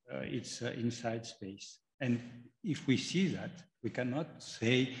improve its inside space. And if we see that, we cannot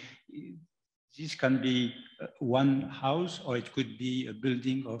say this can be one house or it could be a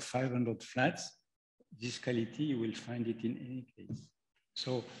building of 500 flats. This quality, you will find it in any case.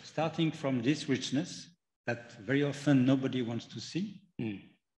 So starting from this richness that very often nobody wants to see,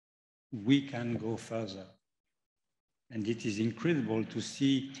 we can go further. And it is incredible to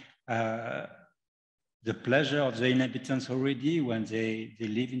see the pleasure of the inhabitants already when they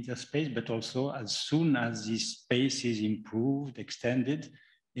live in the space, but also as soon as this space is improved, extended,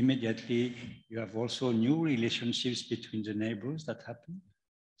 immediately you have also new relationships between the neighbors that happen.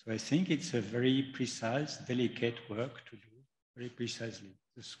 So I think it's a very precise, delicate work to do, very precisely.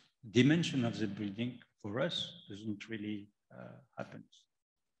 This dimension of the building for us doesn't really happen.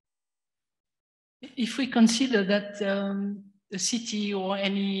 If we consider that a city or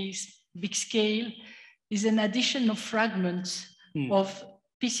any big scale is an addition of fragments of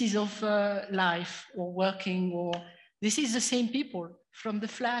pieces of life or working, or this is the same people from the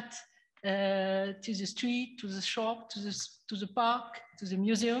flat to the street, to the shop, to the park, to the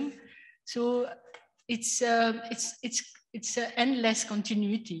museum. So it's an endless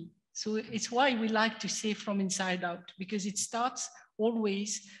continuity. So it's why we like to say from inside out, because it starts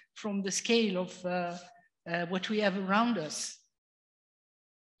always from the scale of what we have around us.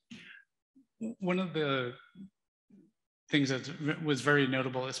 One of the things that was very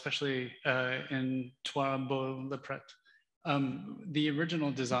notable, especially in Bois le Prêtre, the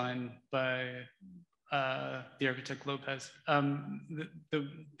original design by the architect Lopez,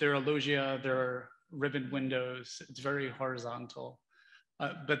 there are loggia, there are ribbon windows, it's very horizontal.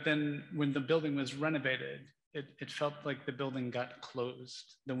 But then when the building was renovated, it felt like the building got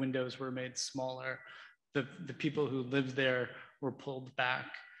closed. The windows were made smaller. The people who lived there were pulled back.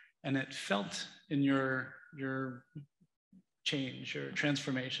 And it felt in your change or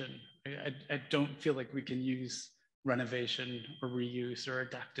transformation. I don't feel like we can use renovation or reuse or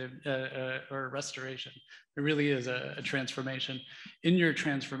adaptive or restoration. It really is a transformation. In your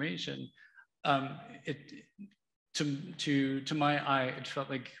transformation, to my eye, it felt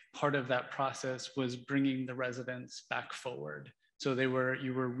like part of that process was bringing the residents back forward. So you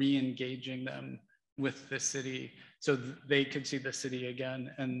were re-engaging them with the city so they could see the city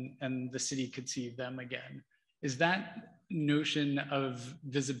again and the city could see them again. Is that notion of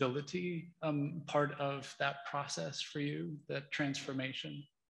visibility part of that process for you, that transformation?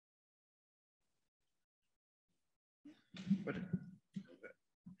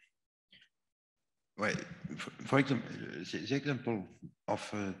 Well, for example, the example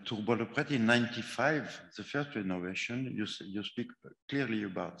of Bois le Prêtre in 95, the first renovation, you speak clearly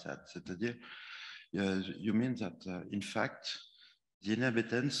about that. C'est-à-dire, you mean that, in fact, the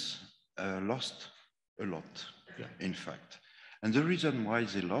inhabitants lost a lot, in fact. And the reason why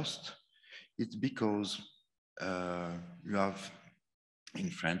they lost, it's because you have, in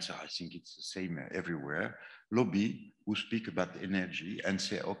France, I think it's the same everywhere, lobby who speak about energy and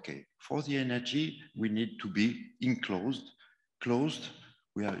say, okay, for the energy, we need to be closed.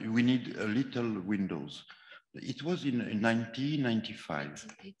 We need a little windows. It was in 1995.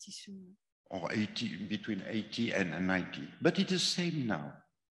 Or 80, between 80 and 90. But it is the same now.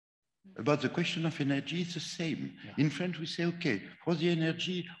 About the question of energy, it's the same. Yeah. In France, we say, okay, for the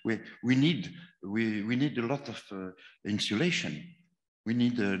energy, we need a lot of insulation. We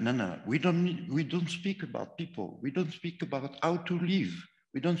need we don't speak about people. We don't speak about how to live.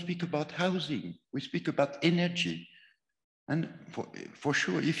 We don't speak about housing. We speak about energy. And for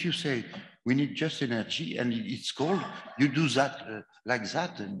sure, if you say we need just energy and it's cold, you do that like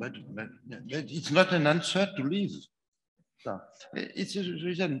that, but it's not an answer to live. So it's a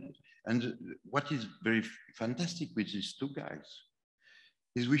reason. And what is very fantastic with these two guys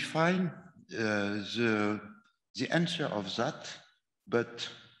is we find the answer of that, but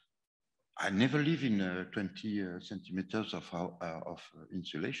I never live in 20 centimeters of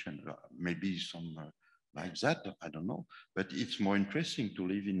insulation, maybe some like that, I don't know, but it's more interesting to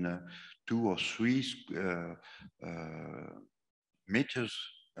live in 2 or 3 meters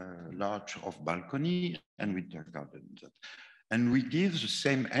large of balcony and winter garden. And we give the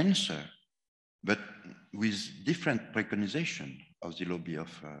same answer, but with different preconization of the lobby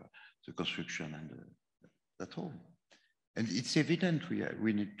of the construction and that's all. And it's evident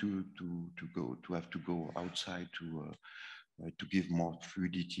we need to have to go outside to give more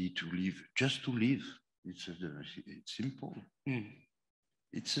fluidity, to live, just to live. It's simple.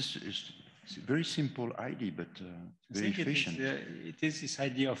 It's a very simple idea, but very efficient. It is this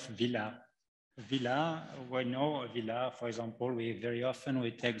idea of villa. Villa, we know a villa, for example, very often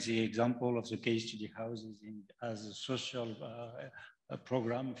we take the example of the case study houses as a social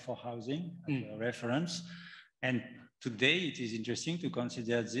program for housing, as a reference. And today it is interesting to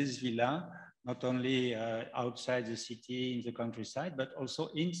consider this villa not only outside the city in the countryside, but also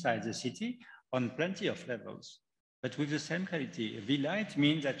inside the city on plenty of levels, but with the same quality. A villa, it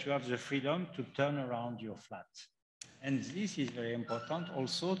means that you have the freedom to turn around your flat. And this is very important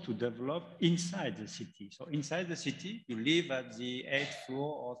also to develop inside the city. So inside the city, you live at the 8th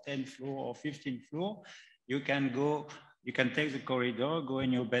floor or 10th floor or 15th floor. You can take the corridor, go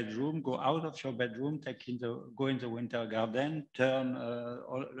in your bedroom, go out of your bedroom, go in the winter garden, turn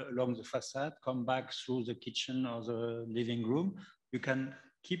along the facade, come back through the kitchen or the living room. You can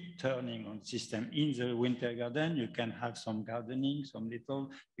keep turning on the system. In the winter garden, you can have some gardening,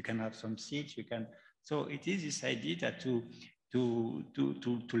 you can have some seats, so it is this idea that to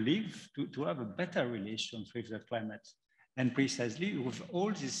live, to have a better relations with the climate. And precisely with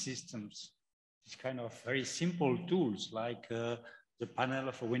all these systems, these kind of very simple tools like the panel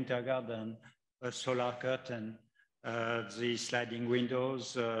of a winter garden, a solar curtain, the sliding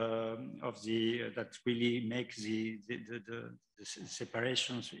windows that really make the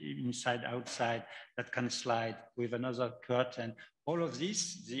separations inside, outside, that can slide with another curtain. All of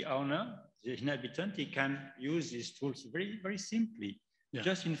this, the owner, the inhabitant, he can use these tools very, very simply,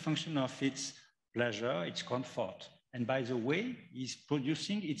 just in function of its pleasure, its comfort. And by the way, he's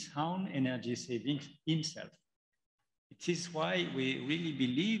producing its own energy savings himself. It is why we really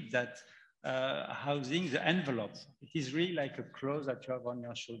believe that housing, the envelope, it is really like a cloth that you have on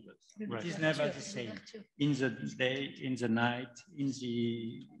your shoulders. Right. It is never the same in the day, in the night, in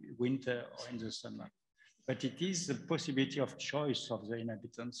the winter, or in the summer. But it is the possibility of choice of the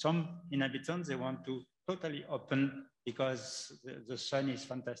inhabitants. Some inhabitants, they want to totally open because the sun is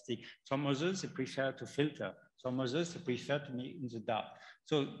fantastic. Some others, they prefer to filter. Some others, they prefer to be in the dark.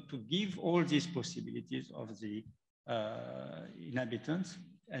 So to give all these possibilities of the inhabitants,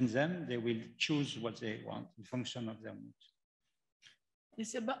 and then they will choose what they want in function of their mood.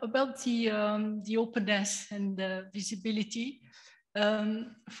 It's about the openness and the visibility.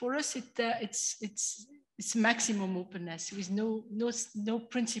 For us, it's maximum openness with no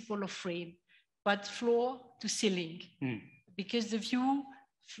principle of frame, but floor to ceiling, because the view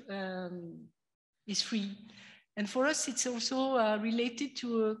is free. And for us, it's also related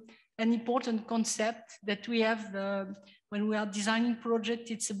to an important concept that we have when we are designing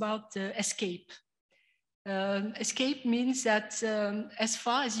projects. It's about escape. Escape means that as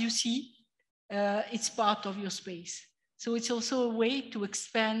far as you see, it's part of your space. So it's also a way to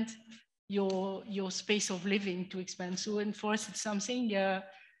expand your space of living, to expand. So, and for us, it's something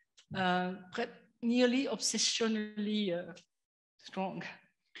nearly obsessionally strong.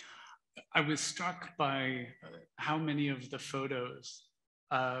 I was struck by how many of the photos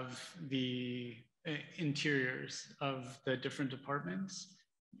of the interiors of the different apartments,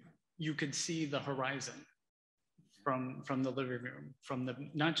 you could see the horizon from the living room,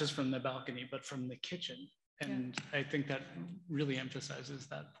 not just from the balcony, but from the kitchen. And I think that really emphasizes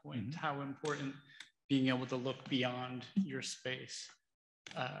that point, how important being able to look beyond your space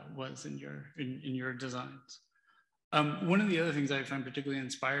was in your designs. One of the other things I find particularly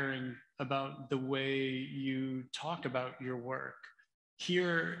inspiring about the way you talk about your work,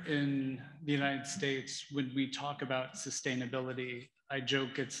 here in the United States, when we talk about sustainability, I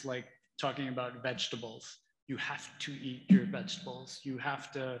joke it's like talking about vegetables. You have to eat your vegetables. You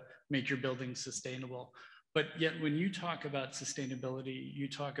have to make your buildings sustainable. But yet when you talk about sustainability, you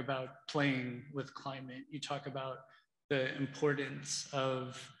talk about playing with climate. You talk about the importance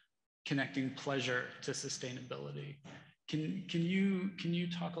of connecting pleasure to sustainability. Can you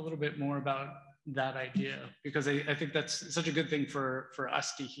talk a little bit more about that idea? Because I think that's such a good thing for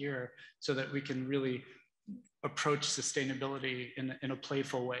us to hear, so that we can really approach sustainability in a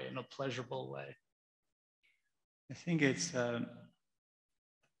playful way, in a pleasurable way. I think it's, in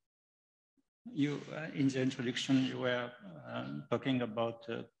the introduction, you were talking about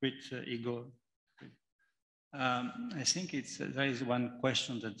great ego. I think there is one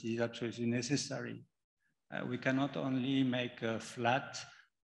question that is absolutely necessary. We cannot only make a flat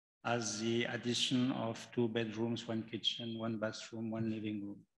as the addition of 2 bedrooms, 1 kitchen, 1 bathroom, 1 living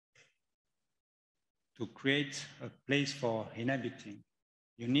room. To create a place for inhabiting,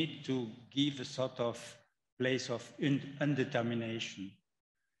 you need to give a sort of place of undetermination,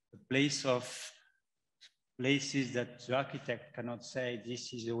 a place of places that the architect cannot say,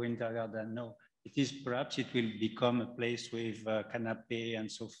 this is a winter garden. No, perhaps it will become a place with a canapé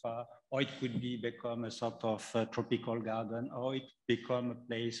and sofa, or it could become a sort of tropical garden, or it become a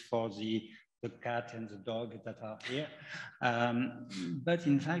place for the cat and the dog that are here. But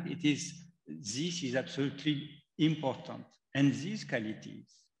in fact, this is absolutely important. And these qualities,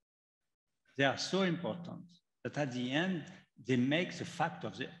 they are so important that at the end, they make the fact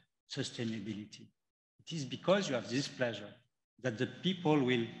of the sustainability. It is because you have this pleasure that the people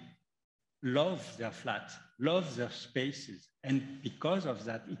will love their flat, love their spaces. And because of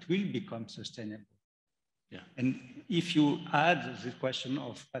that, it will become sustainable. Yeah. And if you add the question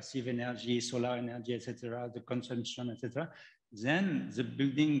of passive energy, solar energy, etc., the consumption, etc., then the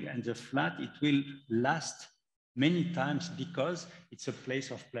building and the flat, it will last many times because it's a place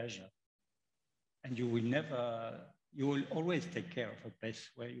of pleasure. And you will always take care of a place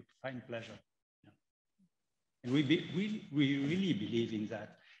where you find pleasure. Yeah. And we really believe in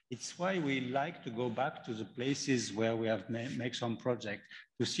that. It's why we like to go back to the places where we have made some project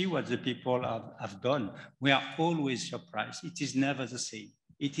to see what the people have done. We are always surprised. It is never the same.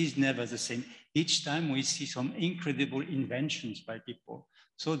 it is never the same. Each time we see some incredible inventions by people.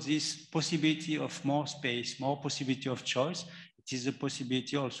 So this possibility of more space, more possibility of choice, it is a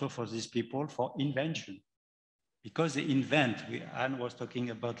possibility also for these people for invention. Because they invent, Anne was talking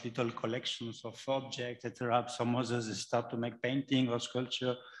about little collections of objects, etc. Some others they start to make painting or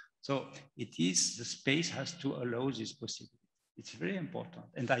sculpture. So it is, the space has to allow this possibility. It's very important.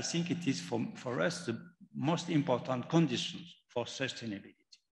 And I think it is for us the most important conditions for sustainability.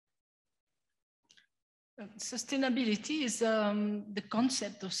 Sustainability is, the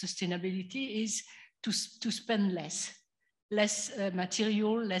concept of sustainability is to spend less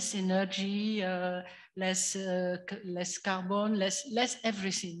material, less energy, less carbon, less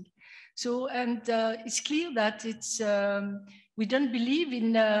everything. So, and it's clear that it's, we don't believe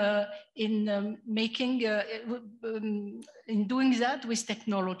in doing that with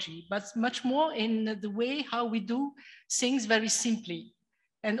technology, but much more in the way how we do things very simply.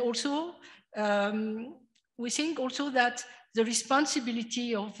 And also, we think also that the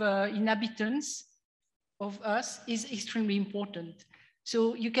responsibility of inhabitants of us is extremely important.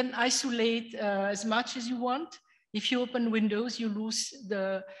 So you can isolate as much as you want. If you open windows, you lose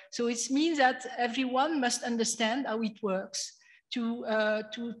the, so it means that everyone must understand how it works to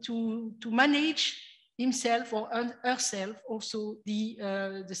manage himself or herself also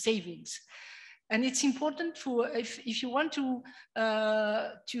the savings. And it's important for, if you want to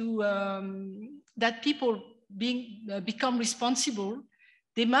that people become responsible,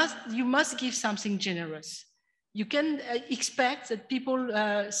 you must give something generous. You can expect that people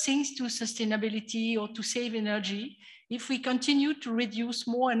think to sustainability or to save energy if we continue to reduce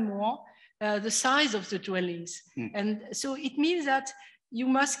more and more the size of the dwellings. And so it means that you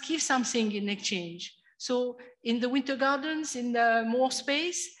must give something in exchange. So in the winter gardens, in the more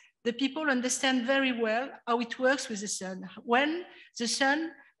space, the people understand very well how it works with the sun. When the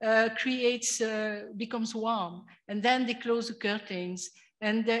sun becomes warm, and then they close the curtains.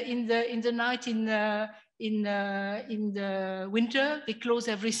 And in the night, in the winter, they close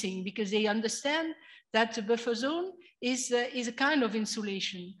everything because they understand that the buffer zone is a kind of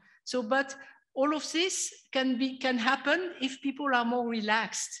insulation. So, but all of this can happen if people are more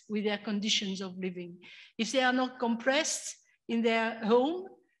relaxed with their conditions of living. If they are not compressed in their home,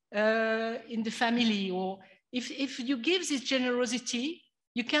 in the family, or if you give this generosity,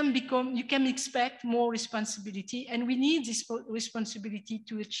 you can expect more responsibility, and we need this responsibility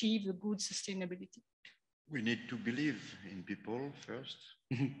to achieve a good sustainability. We need to believe in people first,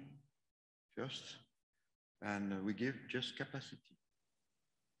 and we give just capacity,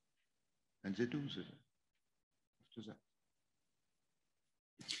 and they do that after that.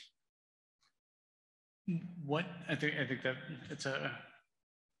 What I think that it's a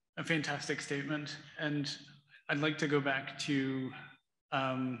fantastic statement, and I'd like to go back to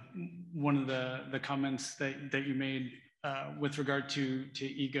one of the comments that you made with regard to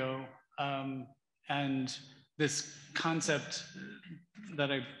ego, and this concept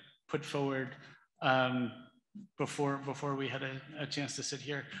that I put forward before we had a chance to sit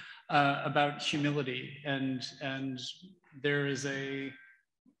here about humility, and there is a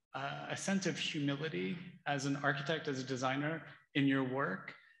sense of humility as an architect, as a designer in your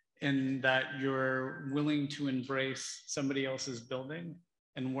work, in that you're willing to embrace somebody else's building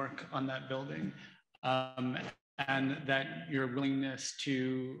and work on that building, and that your willingness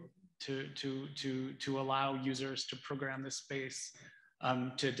to allow users to program the space,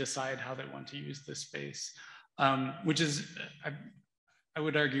 to decide how they want to use the space, which is, I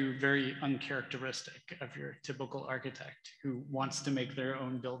would argue, very uncharacteristic of your typical architect who wants to make their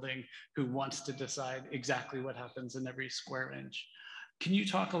own building, who wants to decide exactly what happens in every square inch. Can you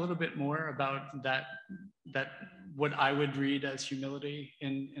talk a little bit more about that what I would read as humility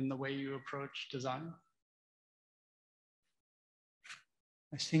in the way you approach design?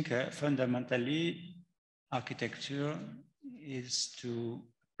 I think fundamentally, architecture is a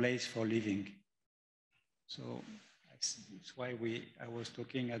place for living. So that's why I was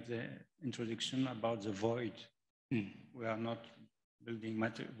talking at the introduction about the void. We are not building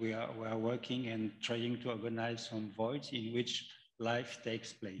matter. We are working and trying to organize some voids in which life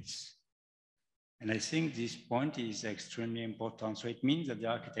takes place. And I think this point is extremely important. So it means that the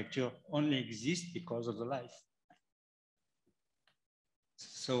architecture only exists because of the life.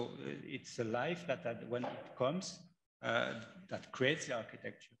 So it's a life that when it comes, that creates the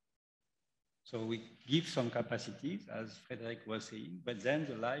architecture. So we give some capacities, as Frédéric was saying, but then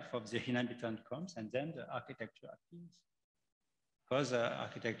the life of the inhabitant comes, and then the architecture appears. Because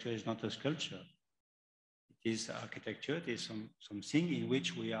architecture is not a sculpture. is architecture. It is something in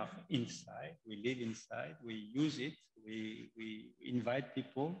which we are inside, we live inside, we use it, we invite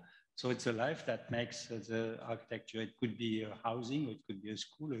people. So it's a life that makes the architecture. It could be a housing, or it could be a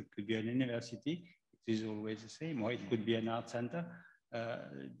school, or it could be an university. It is always the same, or it could be an art center.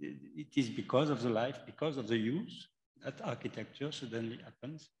 It is because of the life, because of the use, that architecture suddenly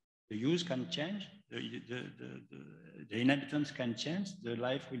happens. The use can change, the inhabitants can change, the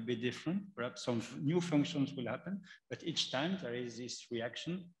life will be different, perhaps some new functions will happen, but each time there is this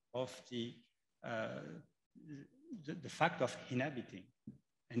reaction of the fact of inhabiting.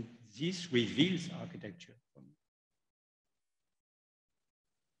 And this reveals architecture for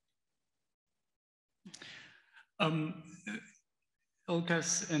me.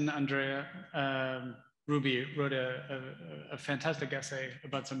 Ilkas and Andrea Ruby wrote a fantastic essay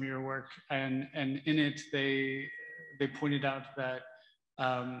about some of your work, and in it they pointed out that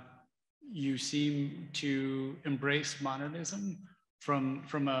you seem to embrace modernism from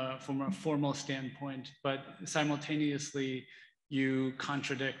a formal standpoint, but simultaneously you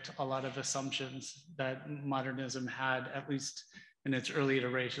contradict a lot of assumptions that modernism had, at least in its early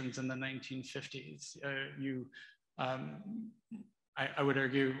iterations in the 1950s. I would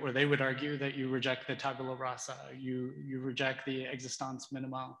argue, or they would argue, that you reject the tabula rasa, you reject the existence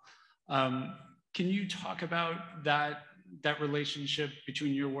minimale. Can you talk about that relationship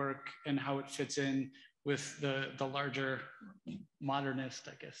between your work and how it fits in with the larger modernist,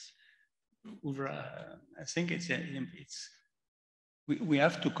 I guess, oeuvre? I think we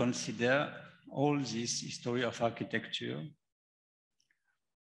have to consider all this history of architecture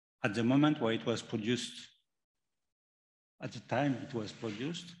at the moment where it was produced, at the time it was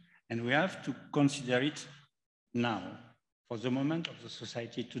produced, and we have to consider it now, for the moment of the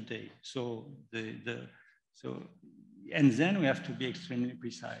society today. And then we have to be extremely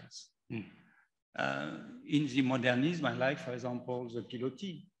precise. In the modernism, I like, for example, the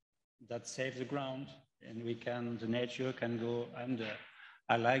pilotis that save the ground, and the nature can go under.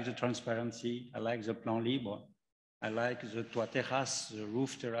 I like the transparency, I like the plan libre, I like the toit terrace, the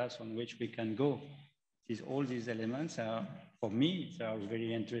roof terrace on which we can go. All these elements are, for me, they are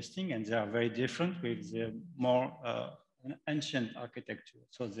very interesting, and they are very different with the more ancient architecture.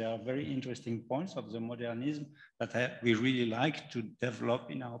 So there are very interesting points of the modernism that we really like to develop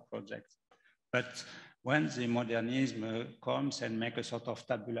in our project. But when the modernism comes and makes a sort of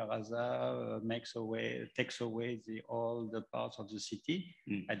tabula rasa, takes away all the parts of the city,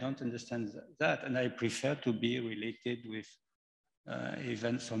 I don't understand that, and I prefer to be related with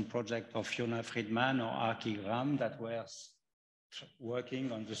even some project of Fiona Friedman or Archigram that were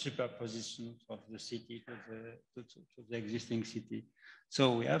working on the superposition of the city to the existing city.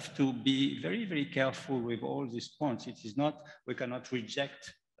 So we have to be very, very careful with all these points. It is not, we cannot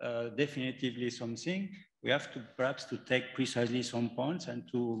reject definitively something. We have to perhaps to take precisely some points and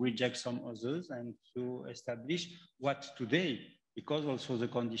to reject some others and to establish what today, because also the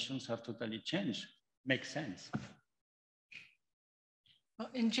conditions have totally changed, makes sense.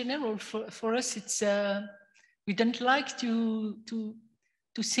 In general, for us, it's we don't like to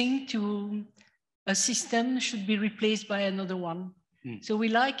think to a system should be replaced by another one. So we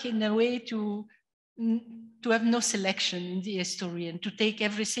like, in a way, to have no selection in the history and to take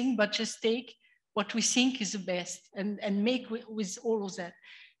everything, but just take what we think is the best and make with all of that.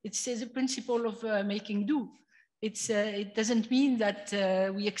 It's the principle of making do. It doesn't mean that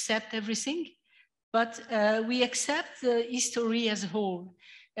we accept everything, but we accept the history as a whole.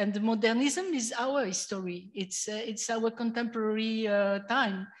 And the modernism is our history. It's our contemporary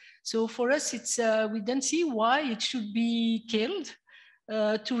time. So for us, we don't see why it should be killed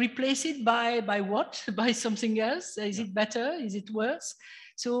to replace it by what? By something else? Is it better? Is it worse?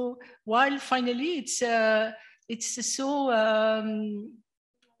 So while finally it's so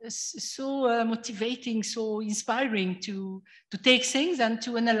motivating, so inspiring to take things and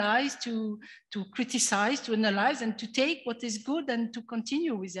to analyze, to criticize, to analyze, and to take what is good and to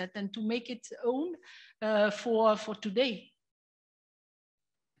continue with that and to make it own for today.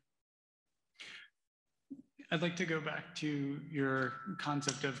 I'd like to go back to your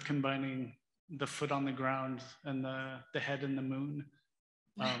concept of combining the foot on the ground and the head in the moon.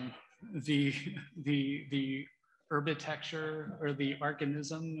 The urbitecture or the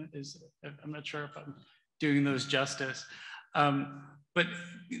arcanism is, I'm not sure if I'm doing those justice, but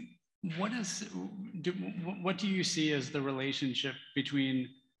what do you see as the relationship between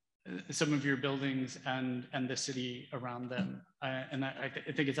some of your buildings and the city around them? And I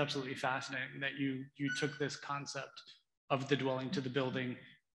think it's absolutely fascinating that you took this concept of the dwelling to the building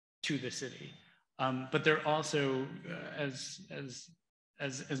to the city. But they're also, as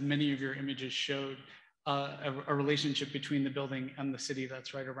many of your images showed, a relationship between the building and the city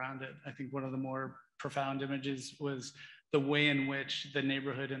that's right around it. I think one of the more profound images was the way in which the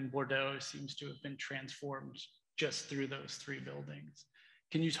neighborhood in Bordeaux seems to have been transformed just through those three buildings.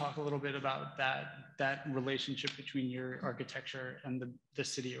 Can you talk a little bit about that relationship between your architecture and the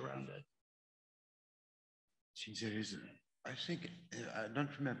city around it? There is, I think, I don't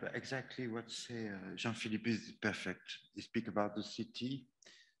remember exactly what Jean-Philippe is perfect. He speak about the city.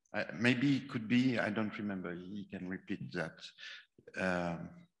 Maybe it could be, I don't remember, he can repeat that.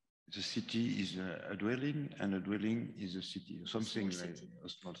 The city is a dwelling and a dwelling is a city, or something like a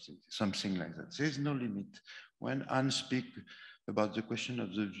small city, something like that. There is no limit. When Anne speak about the question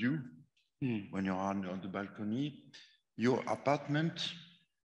of the view, when you're on the balcony, your apartment,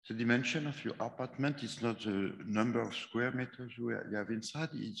 the dimension of your apartment is not the number of square meters you have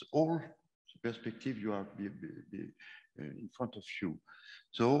inside, it's all the perspective you have in front of you.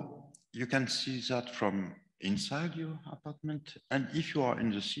 So you can see that from inside your apartment. And if you are in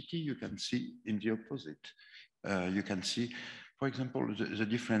the city, you can see in the opposite. You can see, for example, the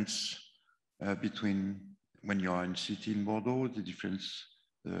difference between when you are in city in Bordeaux, the difference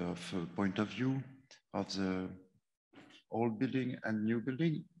of point of view of the old building and new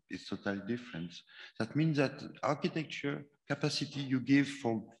building is totally different. That means that architecture capacity you give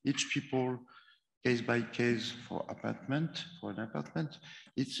for each people case by case for an apartment,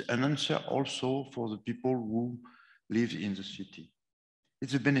 it's an answer also for the people who live in the city.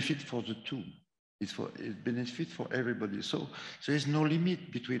 It's a benefit for the two. It's a benefit for everybody. So there is no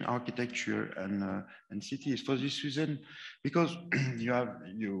limit between architecture and cities. For this reason, because you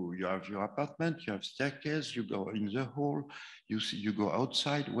have your apartment, you have staircase, you go in the hall, you go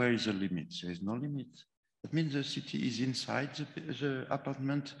outside. Where is the limit? There is no limit. That means the city is inside the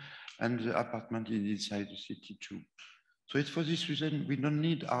apartment, and the apartment is inside the city too. So it's for this reason we don't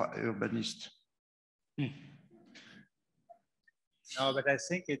need our urbanist. No, but I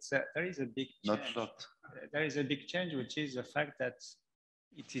think there is a big change. There is a big change, which is the fact that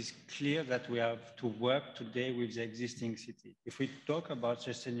it is clear that we have to work today with the existing city. If we talk about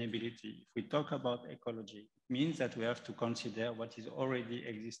sustainability, if we talk about ecology, it means that we have to consider what is already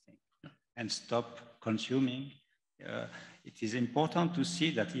existing and stop consuming. It is important to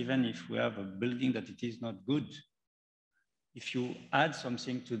see that even if we have a building that it is not good, if you add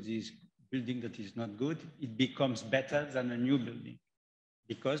something to this building that is not good, it becomes better than a new building.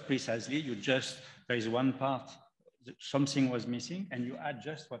 Because precisely there is one part, something was missing and you add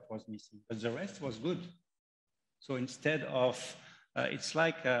just what was missing, but the rest was good. So instead of, it's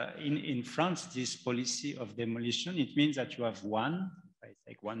like in France, this policy of demolition, it means that you have if I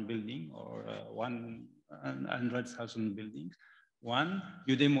take one building or 100,000 buildings,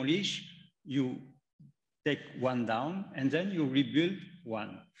 you demolish, you take one down and then you rebuild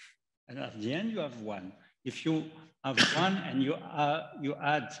one. And at the end, you have one. If you have one and you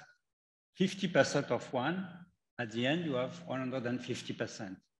add 50% of one, at the end, you have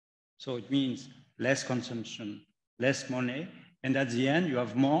 150%. So it means less consumption, less money, and at the end, you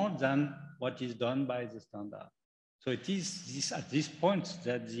have more than what is done by the standard. So it is at this point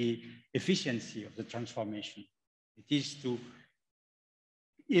that the efficiency of the transformation, it is to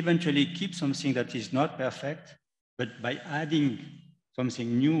eventually keep something that is not perfect, but by adding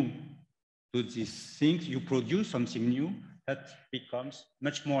something new to these things, you produce something new that becomes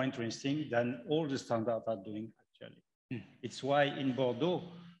much more interesting than all the standards are doing actually. It's why in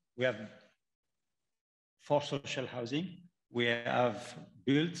Bordeaux, we have for social housing, we have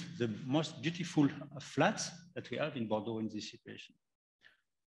built the most beautiful flats that we have in Bordeaux in this situation.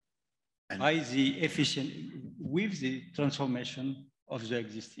 By the with the transformation of the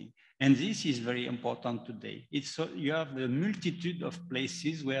existing. And this is very important today. You have the multitude of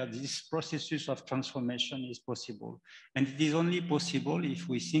places where this processes of transformation is possible. And it is only possible if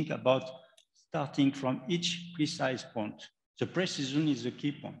we think about starting from each precise point. The precision is the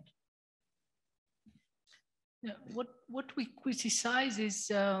key point. Yeah, what we criticize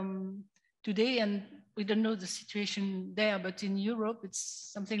is today, and we don't know the situation there, but in Europe,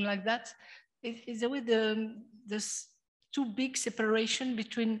 it's something like that. It's with this too big separation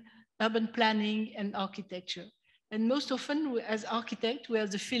between urban planning and architecture. And most often, as architects, we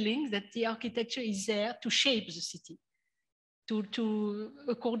have the feeling that the architecture is there to shape the city,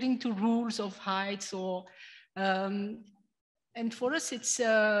 according to rules of heights or. And for us,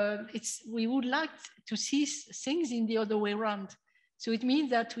 we would like to see things in the other way around. So it means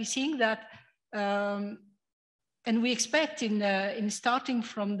that we think that, and we expect in starting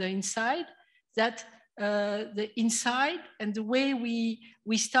from the inside, that the inside and the way we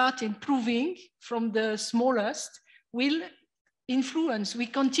start improving from the smallest will influence. We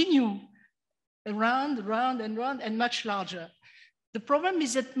continue round, and much larger. The problem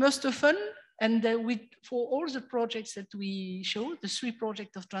is that most often, and for all the projects that we show, the 3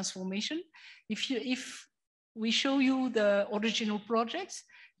 projects of transformation, if we show you the original projects,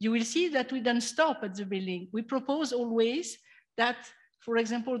 you will see that we don't stop at the building. We propose always that, for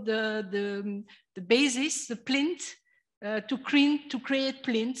example, the basis, the plinth, to create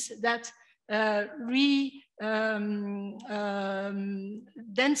plinths that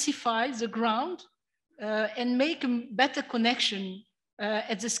densify the ground and make a better connection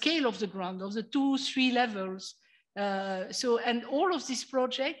at the scale of the ground, of the 2-3 levels. And all of this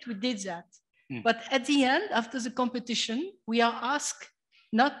project, we did that. But at the end, after the competition, we are asked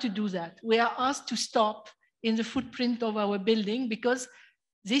not to do that. We are asked to stop in the footprint of our building because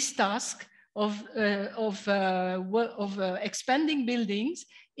this task of expanding buildings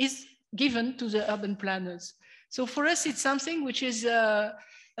is given to the urban planners. So for us, it's something which is today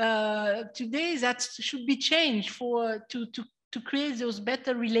that should be changed to create those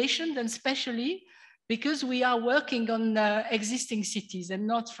better relations, and especially because we are working on existing cities and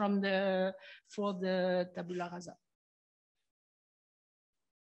not for the tabula rasa.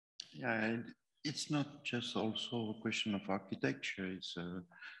 Yeah, and it's not just also a question of architecture, it's a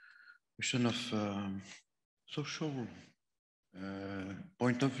question of social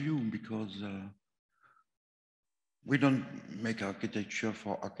point of view, because we don't make architecture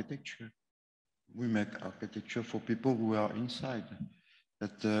for architecture. We make architecture for people who are inside.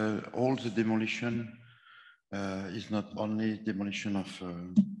 That all the demolition is not only demolition of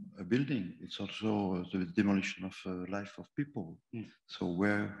a building, it's also the demolition of life of people. So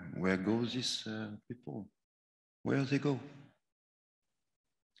where go these people? Where they go?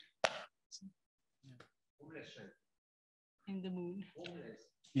 In the moon.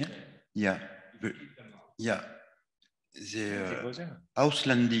 Yeah. Yeah. Yeah. The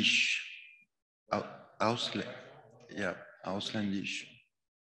Auslandisch. Yeah, Auslandisch.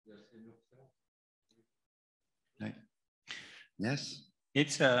 Yes.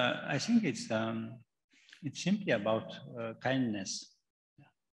 It's. I think it's simply about kindness.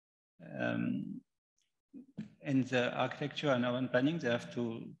 In the architecture and urban planning, they have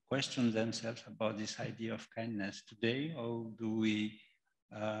to question themselves about this idea of kindness. Today, how do we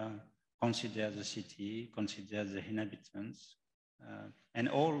consider the city, consider the inhabitants? And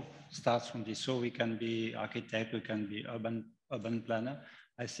all starts from this. So we can be architect, we can be urban planner.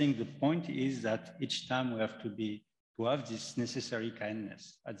 I think the point is that each time we have to have this necessary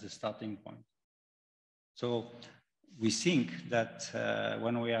kindness at the starting point. So we think that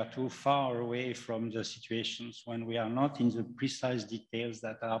when we are too far away from the situations, when we are not in the precise details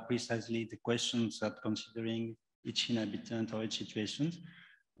that are precisely the questions that considering each inhabitant or each situation,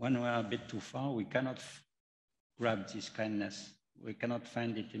 when we are a bit too far, we cannot grab this kindness. We cannot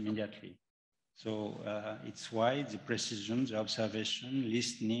find it immediately. So it's why the precision, the observation,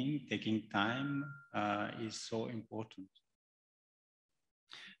 listening, taking time is so important.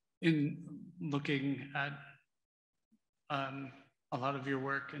 In looking at a lot of your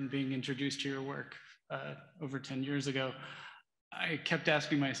work and being introduced to your work over 10 years ago, I kept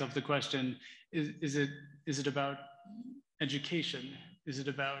asking myself the question, is it about education? Is it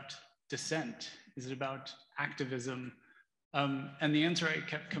about dissent? Is it about activism? And the answer I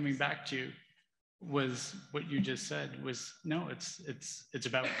kept coming back to was what you just said, was no, it's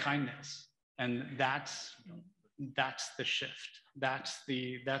about kindness. And that's the shift. That's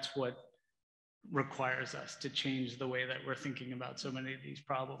what requires us to change the way that we're thinking about so many of these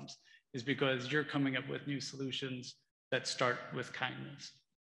problems, is because you're coming up with new solutions that start with kindness.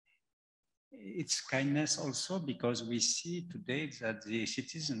 It's kindness also because we see today that the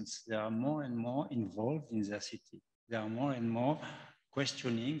citizens, they are more and more involved in their city. They are more and more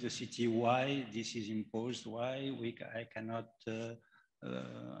questioning the city, why this is imposed, why I cannot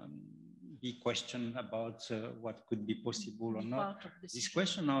be questioned about what could be possible or not. This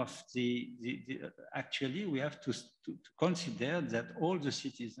question of actually we have to consider that all the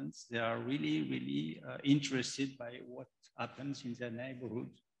citizens, they are really, really interested by what happens in their neighborhood,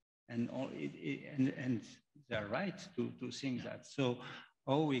 and they're right to think that. So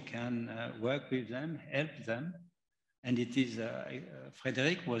how we can work with them, help them. And it is,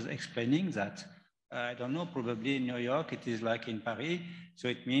 Frédéric was explaining that, I don't know, probably in New York, it is like in Paris. So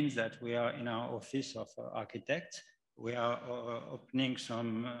it means that we are in our office of architects. We are opening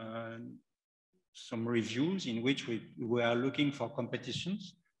some reviews in which we are looking for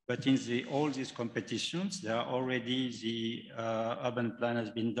competitions. But in all these competitions, there are already the urban plan has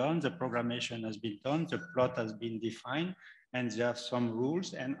been done, the programmation has been done, the plot has been defined, and there are some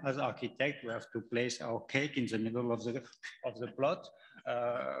rules. And as architect, we have to place our cake in the middle of the plot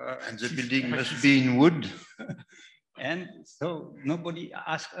And the building must be in wood. And so nobody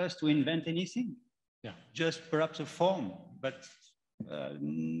asked us to invent anything. Yeah. Just perhaps a form, but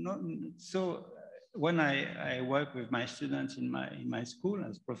so when I work with my students in my school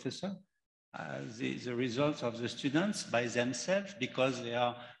as professor, the results of the students by themselves, because they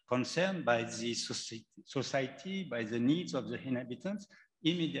are concerned by the society, by the needs of the inhabitants,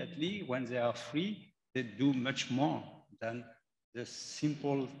 immediately when they are free, they do much more than the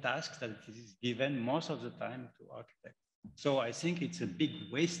simple task that is given most of the time to architects. So I think it's a big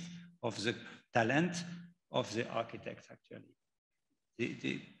waste of the talent of the architects, actually.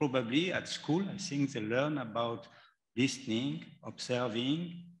 They probably at school, I think they learn about listening,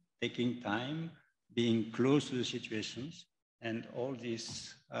 observing, taking time, being close to the situations, and all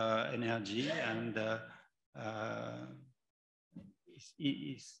this energy and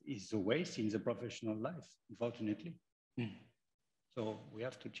is a waste in the professional life, unfortunately. So we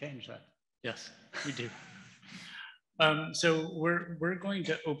have to change that. Yes, we do. So we're going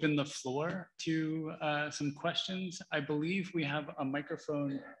to open the floor to some questions. I believe we have a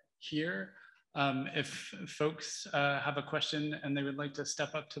microphone here. If folks have a question and they would like to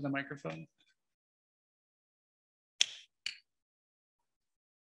step up to the microphone.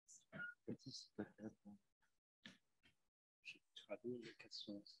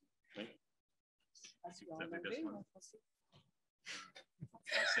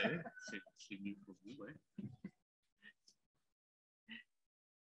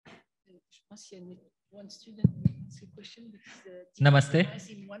 Namaste.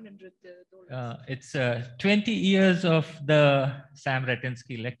 It's 20 years of the Sam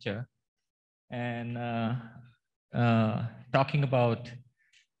Ratinsky lecture and talking about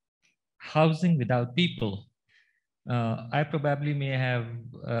housing without people. I probably may have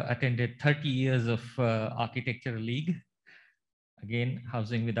attended 30 years of Architecture League. Again,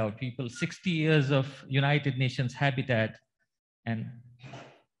 housing without people, 60 years of United Nations Habitat and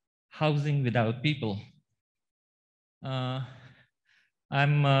housing without people. I'm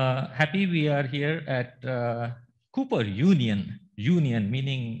happy we are here at Cooper Union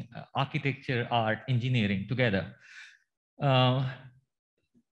meaning architecture, art, engineering together.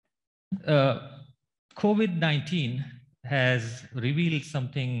 COVID-19 has revealed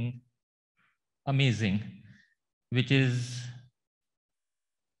something amazing, which is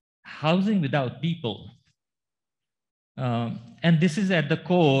housing without people. And this is at the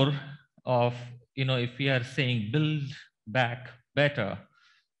core of, if we are saying build back better,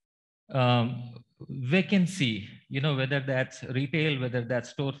 vacancy, whether that's retail, whether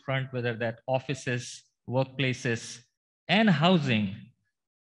that's storefront, whether that's offices, workplaces, and housing.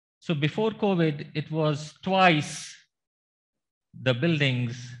 So before COVID, it was twice the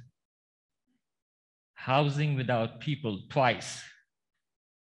buildings housing without people, twice.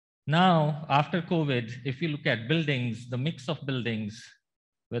 Now, after COVID, if you look at buildings, the mix of buildings,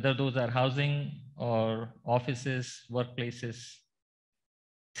 whether those are housing or offices, workplaces,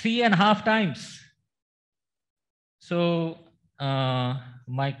 3.5 times. So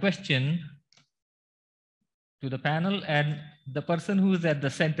my question to the panel and the person who's at the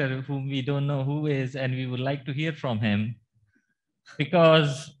center, whom we don't know who is, and we would like to hear from him,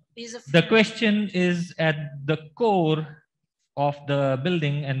 because the question is at the core of the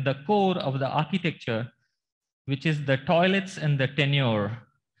building and the core of the architecture, which is the toilets and the tenure.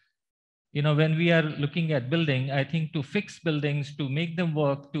 When we are looking at building, I think to fix buildings, to make them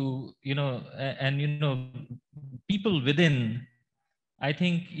work, to, people within, I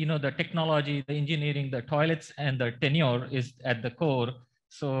think, the technology, the engineering, the toilets and the tenure is at the core.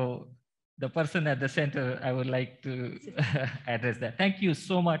 So the person at the center, I would like to address that. Thank you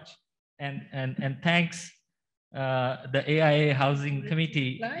so much. And thanks, the AIA Housing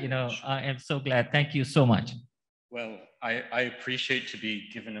Committee. I am so glad. Thank you so much. Well, I appreciate to be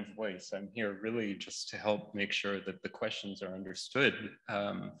given a voice. I'm here really just to help make sure that the questions are understood.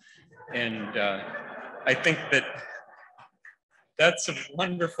 I think that that's a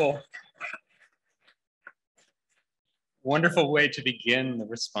wonderful way to begin the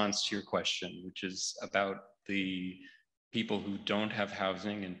response to your question, which is about the people who don't have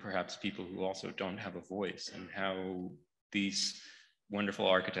housing and perhaps people who also don't have a voice, and how these wonderful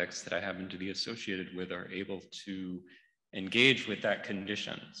architects that I happen to be associated with are able to engage with that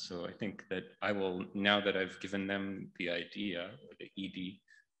condition. So I think that I will, now that I've given them the idea, or the ED,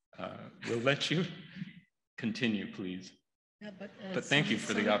 we'll let you continue, please. Yeah, but thank you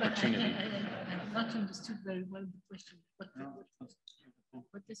for the opportunity. I have not understood very well the question.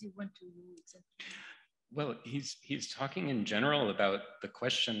 What does he want to know exactly? Well, he's talking in general about the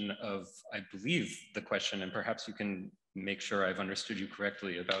question of, I believe the question, and perhaps you can make sure I've understood you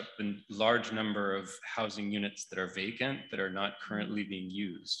correctly, about the large number of housing units that are vacant, that are not currently being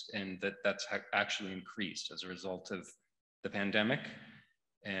used, and that's actually increased as a result of the pandemic.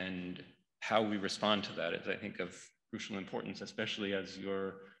 And how we respond to that is, I think, of crucial importance, especially as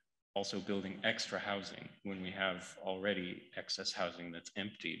you're also building extra housing when we have already excess housing that's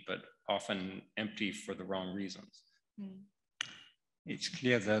empty, but often empty for the wrong reasons. It's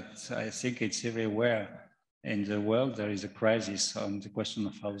clear that I think it's everywhere in the world there is a crisis on the question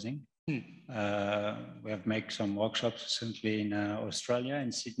of housing. We have made some workshops recently in Australia,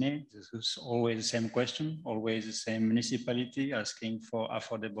 in Sydney. This is always the same question, always the same municipality asking for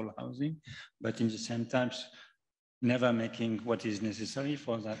affordable housing, but in the same time, never making what is necessary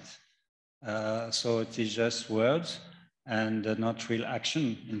for that. So it is just words and not real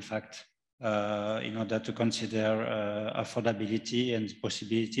action, in fact, in order to consider affordability and the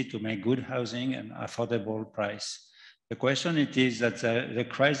possibility to make good housing and affordable price. The question it is that the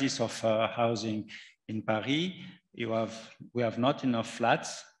crisis of housing in Paris, we have not enough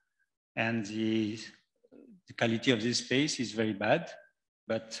flats, and the quality of this space is very bad,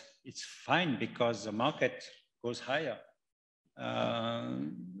 but it's fine because the market goes higher.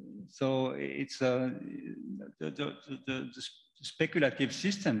 So it's the speculative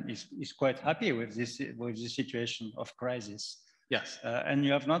system is quite happy with this situation of crisis. Yes. And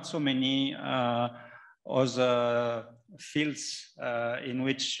you have not so many other fields in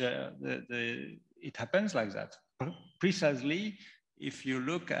which it happens like that. Precisely, if you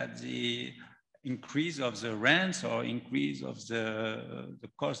look at the increase of the rents or increase of the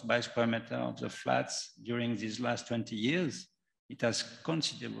cost by square meter of the flats during these last 20 years, it has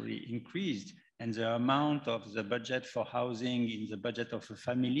considerably increased. And the amount of the budget for housing in the budget of a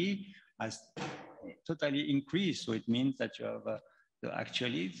family has totally increased. So it means that you have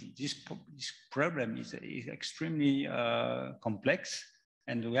actually this problem is extremely complex.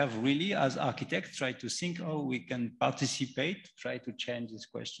 And we have really, as architects, tried to think how we can participate, try to change these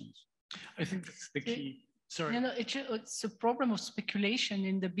questions. I think that's the key. Sorry. You know, it's a problem of speculation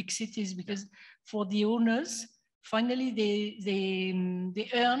in the big cities, because for the owners, finally they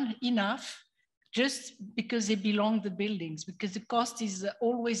earn enough just because they belong to the buildings, because the cost is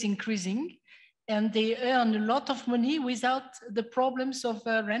always increasing, and they earn a lot of money without the problems of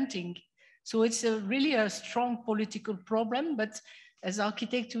renting. So it's really a strong political problem, but as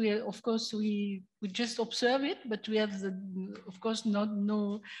architects, of course, we just observe it, but we have, of course,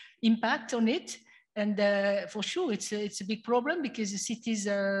 no impact on it. And for sure, it's a big problem because the cities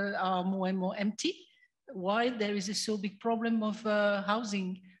are more and more empty, while there is a so big problem of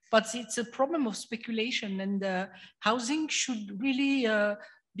housing. But it's a problem of speculation, and housing should really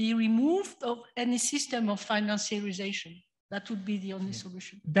be removed of any system of financiarization. That would be the only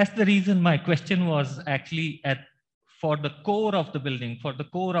solution. That's the reason my question was actually for the core of the building, for the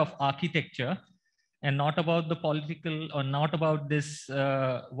core of architecture, and not about the political, or not about this,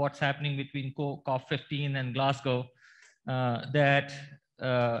 what's happening between COP15 and Glasgow, that,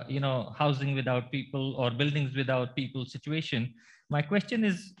 housing without people or buildings without people situation. My question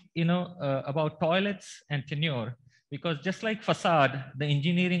is, about toilets and tenure, because just like facade, the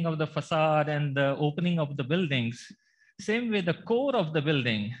engineering of the facade and the opening of the buildings, same way the core of the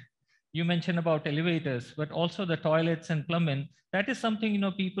building, you mentioned about elevators, but also the toilets and plumbing, that is something,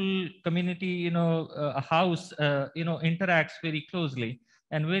 people, community, a house, interacts very closely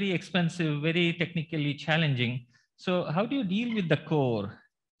and very expensive, very technically challenging. So how do you deal with the core?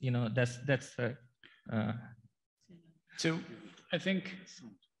 That's So I think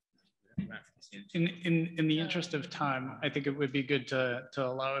in the interest of time, I think it would be good to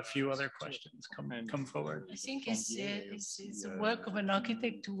allow a few other questions come forward. I think it's the work of an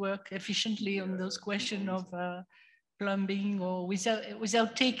architect to work efficiently on those questions of plumbing, or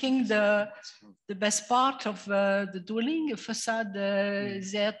without taking the best part of the dwelling. A facade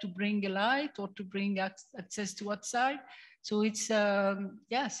is there to bring a light or to bring access to outside. So it's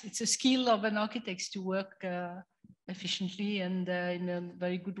yes, it's a skill of an architect to work efficiently and in a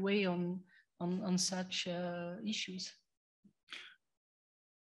very good way on such issues.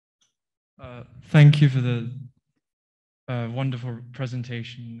 Thank you for the wonderful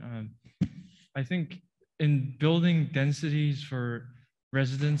presentation. I think in building densities for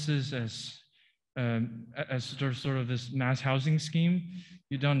residences as sort of this mass housing scheme,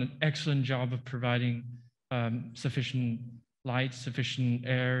 you've done an excellent job of providing sufficient light, sufficient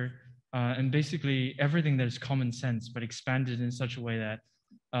air, and basically everything that is common sense, but expanded in such a way that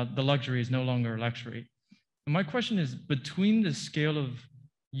the luxury is no longer a luxury. And my question is, between the scale of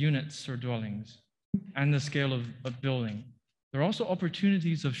units or dwellings and the scale of building. There are also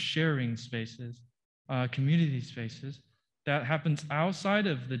opportunities of sharing spaces, community spaces, that happens outside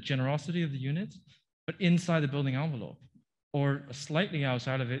of the generosity of the units, but inside the building envelope, or slightly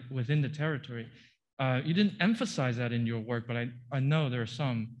outside of it within the territory. You didn't emphasize that in your work, but I know there are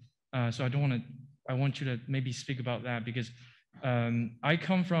some. So I want you to maybe speak about that, because I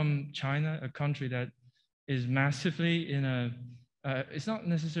come from China, a country that is massively in a, it's not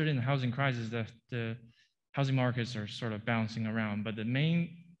necessarily in the housing crisis, the housing markets are sort of bouncing around, but the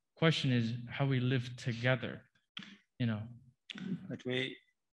main question is how we live together, you know. But we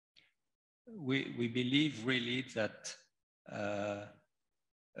believe really that a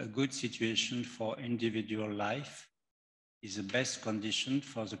good situation for individual life is the best condition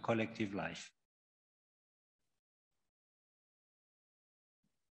for the collective life.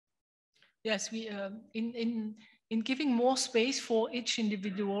 Yes, we in giving more space for each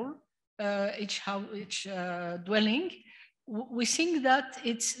individual, each dwelling, we think that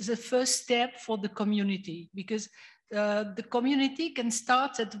it's the first step for the community, because the community can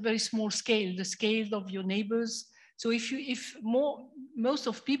start at a very small scale, the scale of your neighbors. So if most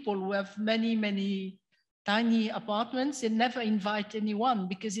of people who have many tiny apartments, they never invite anyone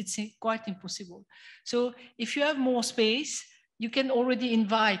because it's quite impossible. So if you have more space, you can already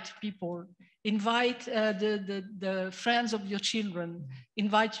invite people, invite the friends of your children,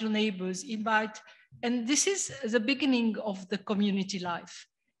 invite your neighbors, and this is the beginning of the community life.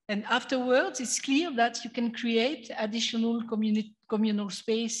 And afterwards, it's clear that you can create additional communal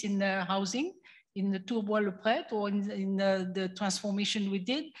space in housing, in the Bois le Prêtre, or in the transformation we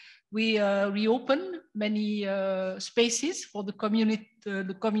did. We reopened many spaces for the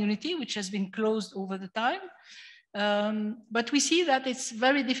community, which has been closed over the time. But we see that it's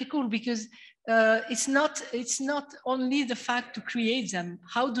very difficult because it's not only the fact to create them.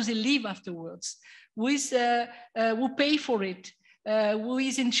 How do they live afterwards? Who pay for it? Who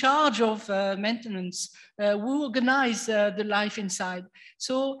is in charge of maintenance? Who organize the life inside?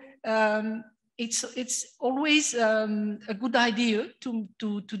 So it's always a good idea to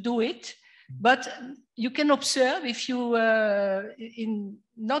do it, but you can observe if you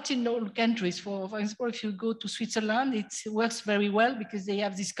not in all countries. For example, if you go to Switzerland, it works very well because they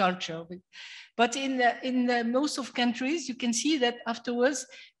have this culture. But in most of countries, you can see that afterwards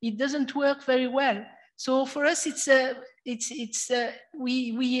it doesn't work very well. So for us, we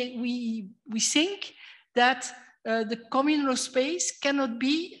think that the communal space cannot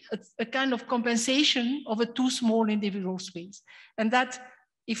be a kind of compensation of a too small individual space, and that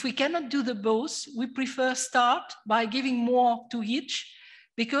if we cannot do the both, we prefer start by giving more to each,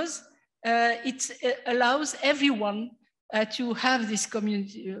 because it allows everyone to have this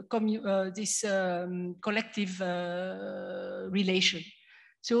collective relation.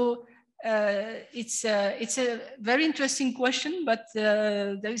 So it's a very interesting question, but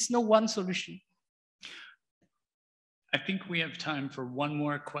there is no one solution. I think we have time for one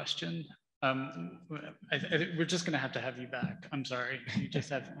more question. We're just going to have you back. I'm sorry. You just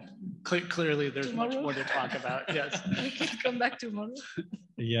have clearly there's tomorrow? Much more to talk about. Yes. We can come back tomorrow.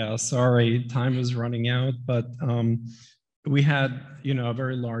 Yeah, sorry, time is running out, but we had, a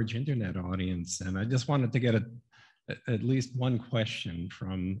very large internet audience, and I just wanted to get at least one question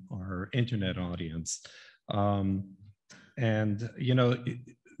from our internet audience. The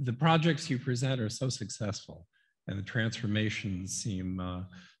projects you present are so successful, and the transformations seem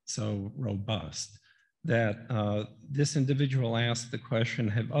so robust that this individual asked the question,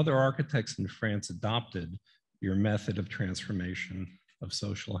 have other architects in France adopted your method of transformation of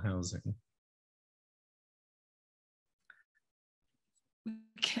social housing?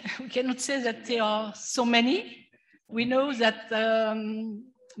 We cannot say that there are so many. We know that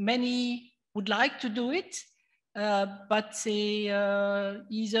many would like to do it, but they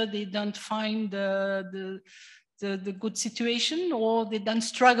either they don't find the good situation, or they don't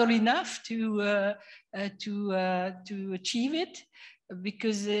struggle enough to achieve it.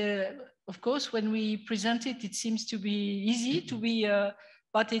 Because of course, when we present it, it seems to be easy to be,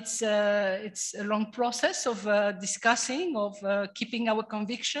 but it's a long process of discussing, of keeping our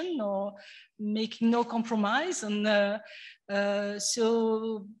conviction, or making no compromise. And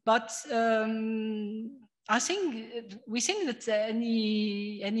we think that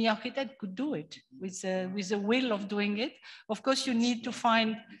any architect could do it with the will of doing it. Of course, you need to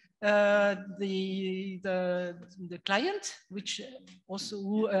find the client, which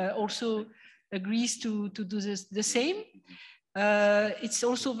also agrees to do the same. It's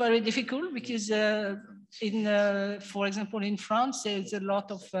also very difficult because for example, in France, there's a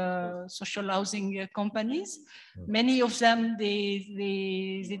lot of social housing companies. Many of them,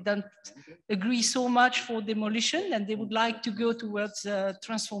 they don't agree so much for demolition, and they would like to go towards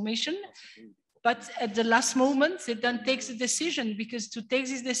transformation. But at the last moment, they don't take the decision, because to take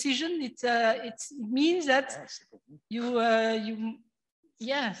this decision, it means that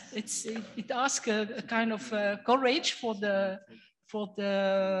it asks a kind of courage for the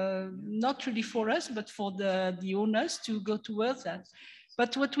not really for us, but for the owners to go towards that.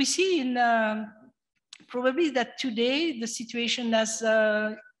 But what we see in probably that today the situation has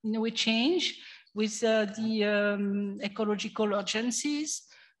in a way changed with the ecological urgencies,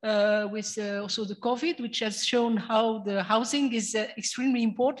 with also the COVID, which has shown how the housing is extremely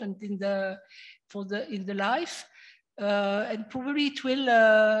important in the life. And probably it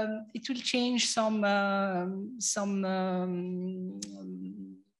will change some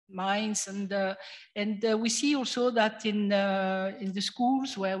minds, and we see also that in the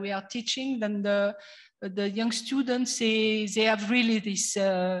schools where we are teaching, then the young students they have really this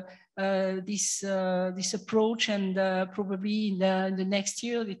approach, and probably in the next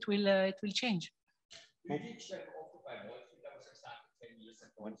year it will change.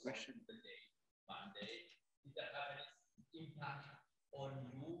 One question. Impact on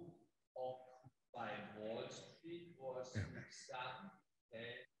you by Wall Street was some 10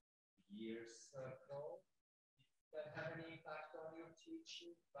 years ago. Did that have any impact on your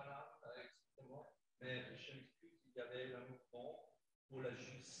teaching? Mais je m'explique, il y avait un mouvement pour la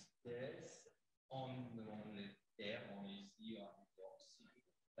justesse en les termes ici en New York City.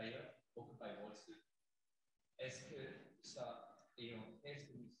 D'ailleurs, Occupy Wall Street. Est-ce que ça est en est-ce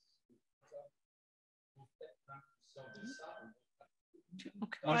que vous faites de ça?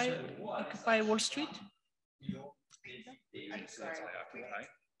 Occupy Wall Street.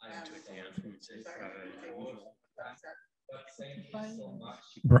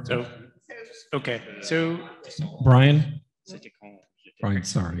 So, okay, so Brian,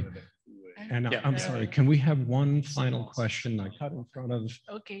 sorry. And I'm sorry, can we have one final question? I cut in front of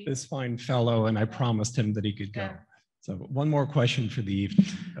this fine fellow and I promised him that he could go. So one more question for the evening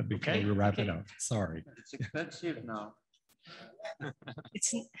before we wrap it up. Sorry. It's expensive now.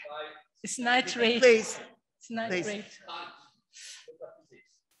 It's night rate. Please. It's night rate.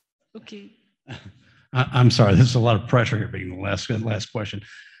 Okay. I'm sorry, there's a lot of pressure here being the last question.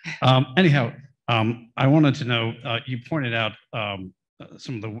 Anyhow, I wanted to know, you pointed out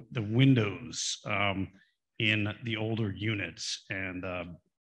some of the windows in the older units, and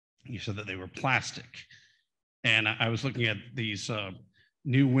you said that they were plastic. And I was looking at these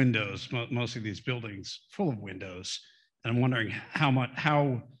new windows, most of these buildings full of windows, and I'm wondering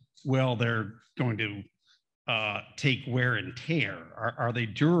how well they're going to take wear and tear. Are they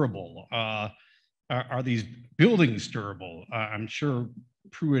durable? Are these buildings durable? I'm sure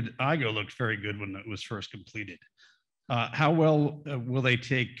Pruitt-Igoe looked very good when it was first completed. How well will they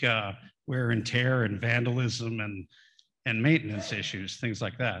take wear and tear and vandalism and maintenance issues, things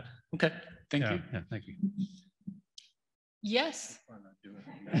like that? Okay, thank you. Yeah, thank you. Yes.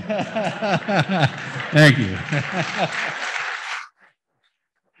 Thank you.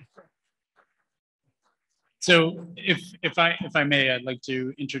 So if I may, I'd like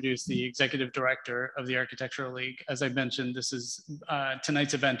to introduce the executive director of the Architectural League. As I mentioned, this is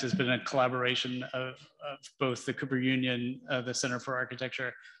tonight's event has been a collaboration of both the Cooper Union, the Center for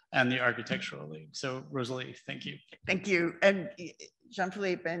Architecture, and the Architectural League. So Rosalie, thank you. Thank you. And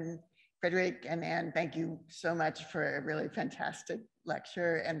Jean-Philippe and Frédéric and Anne, thank you so much for a really fantastic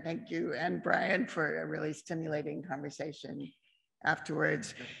lecture. And thank you, and Brian, for a really stimulating conversation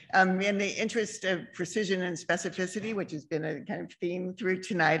afterwards. In the interest of precision and specificity, which has been a kind of theme through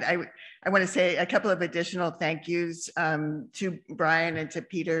tonight, I want to say a couple of additional thank yous to Brian and to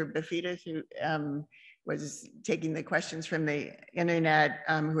Peter Bafidas, who was taking the questions from the internet,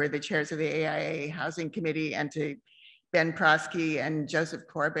 who are the chairs of the AIA Housing Committee, and to Ben Prosky and Joseph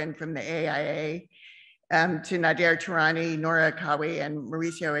Corbin from the AIA, to Nader Tourani, Nora Kawi, and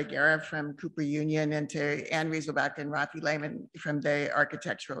Mauricio Aguirre from Cooper Union, and to Anne Rieselbach and Rafi Lehman from the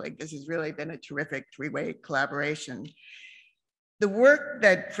Architectural League. This has really been a terrific three-way collaboration. The work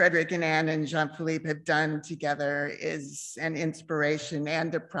that Frédéric and Anne and Jean-Philippe have done together is an inspiration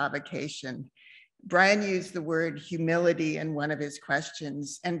and a provocation. Brian used the word humility in one of his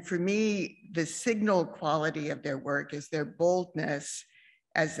questions. And for me, the signal quality of their work is their boldness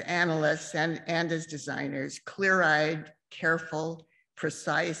as analysts and as designers, clear-eyed, careful,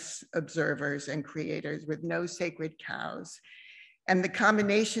 precise observers and creators with no sacred cows. And the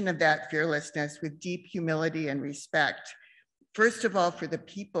combination of that fearlessness with deep humility and respect first of all, for the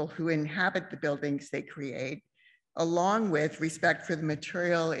people who inhabit the buildings they create, along with respect for the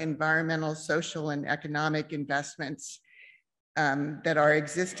material, environmental, social, and economic investments that our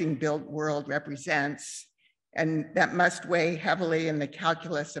existing built world represents, and that must weigh heavily in the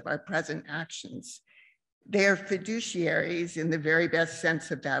calculus of our present actions. They are fiduciaries in the very best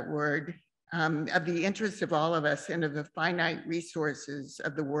sense of that word, of the interests of all of us and of the finite resources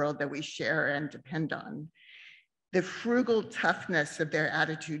of the world that we share and depend on. The frugal toughness of their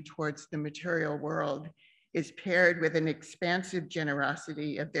attitude towards the material world is paired with an expansive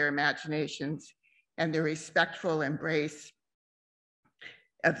generosity of their imaginations and the respectful embrace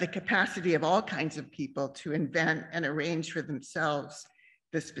of the capacity of all kinds of people to invent and arrange for themselves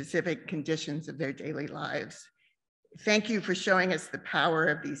the specific conditions of their daily lives. Thank you for showing us the power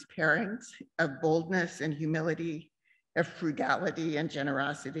of these pairings of boldness and humility, of frugality and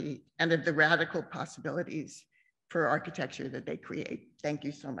generosity, and of the radical possibilities for architecture that they create. Thank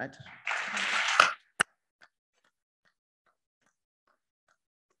you so much.